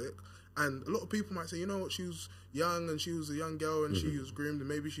in public and a lot of people might say, you know what, she was young and she was a young girl and she was groomed and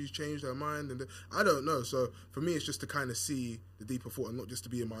maybe she's changed her mind, and I don't know. So for me, it's just to kind of see the deeper thought and not just to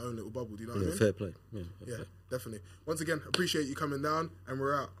be in my own little bubble. Do you know what I mean? Fair play. Yeah, definitely. Once again, appreciate you coming down, and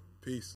we're out. Peace.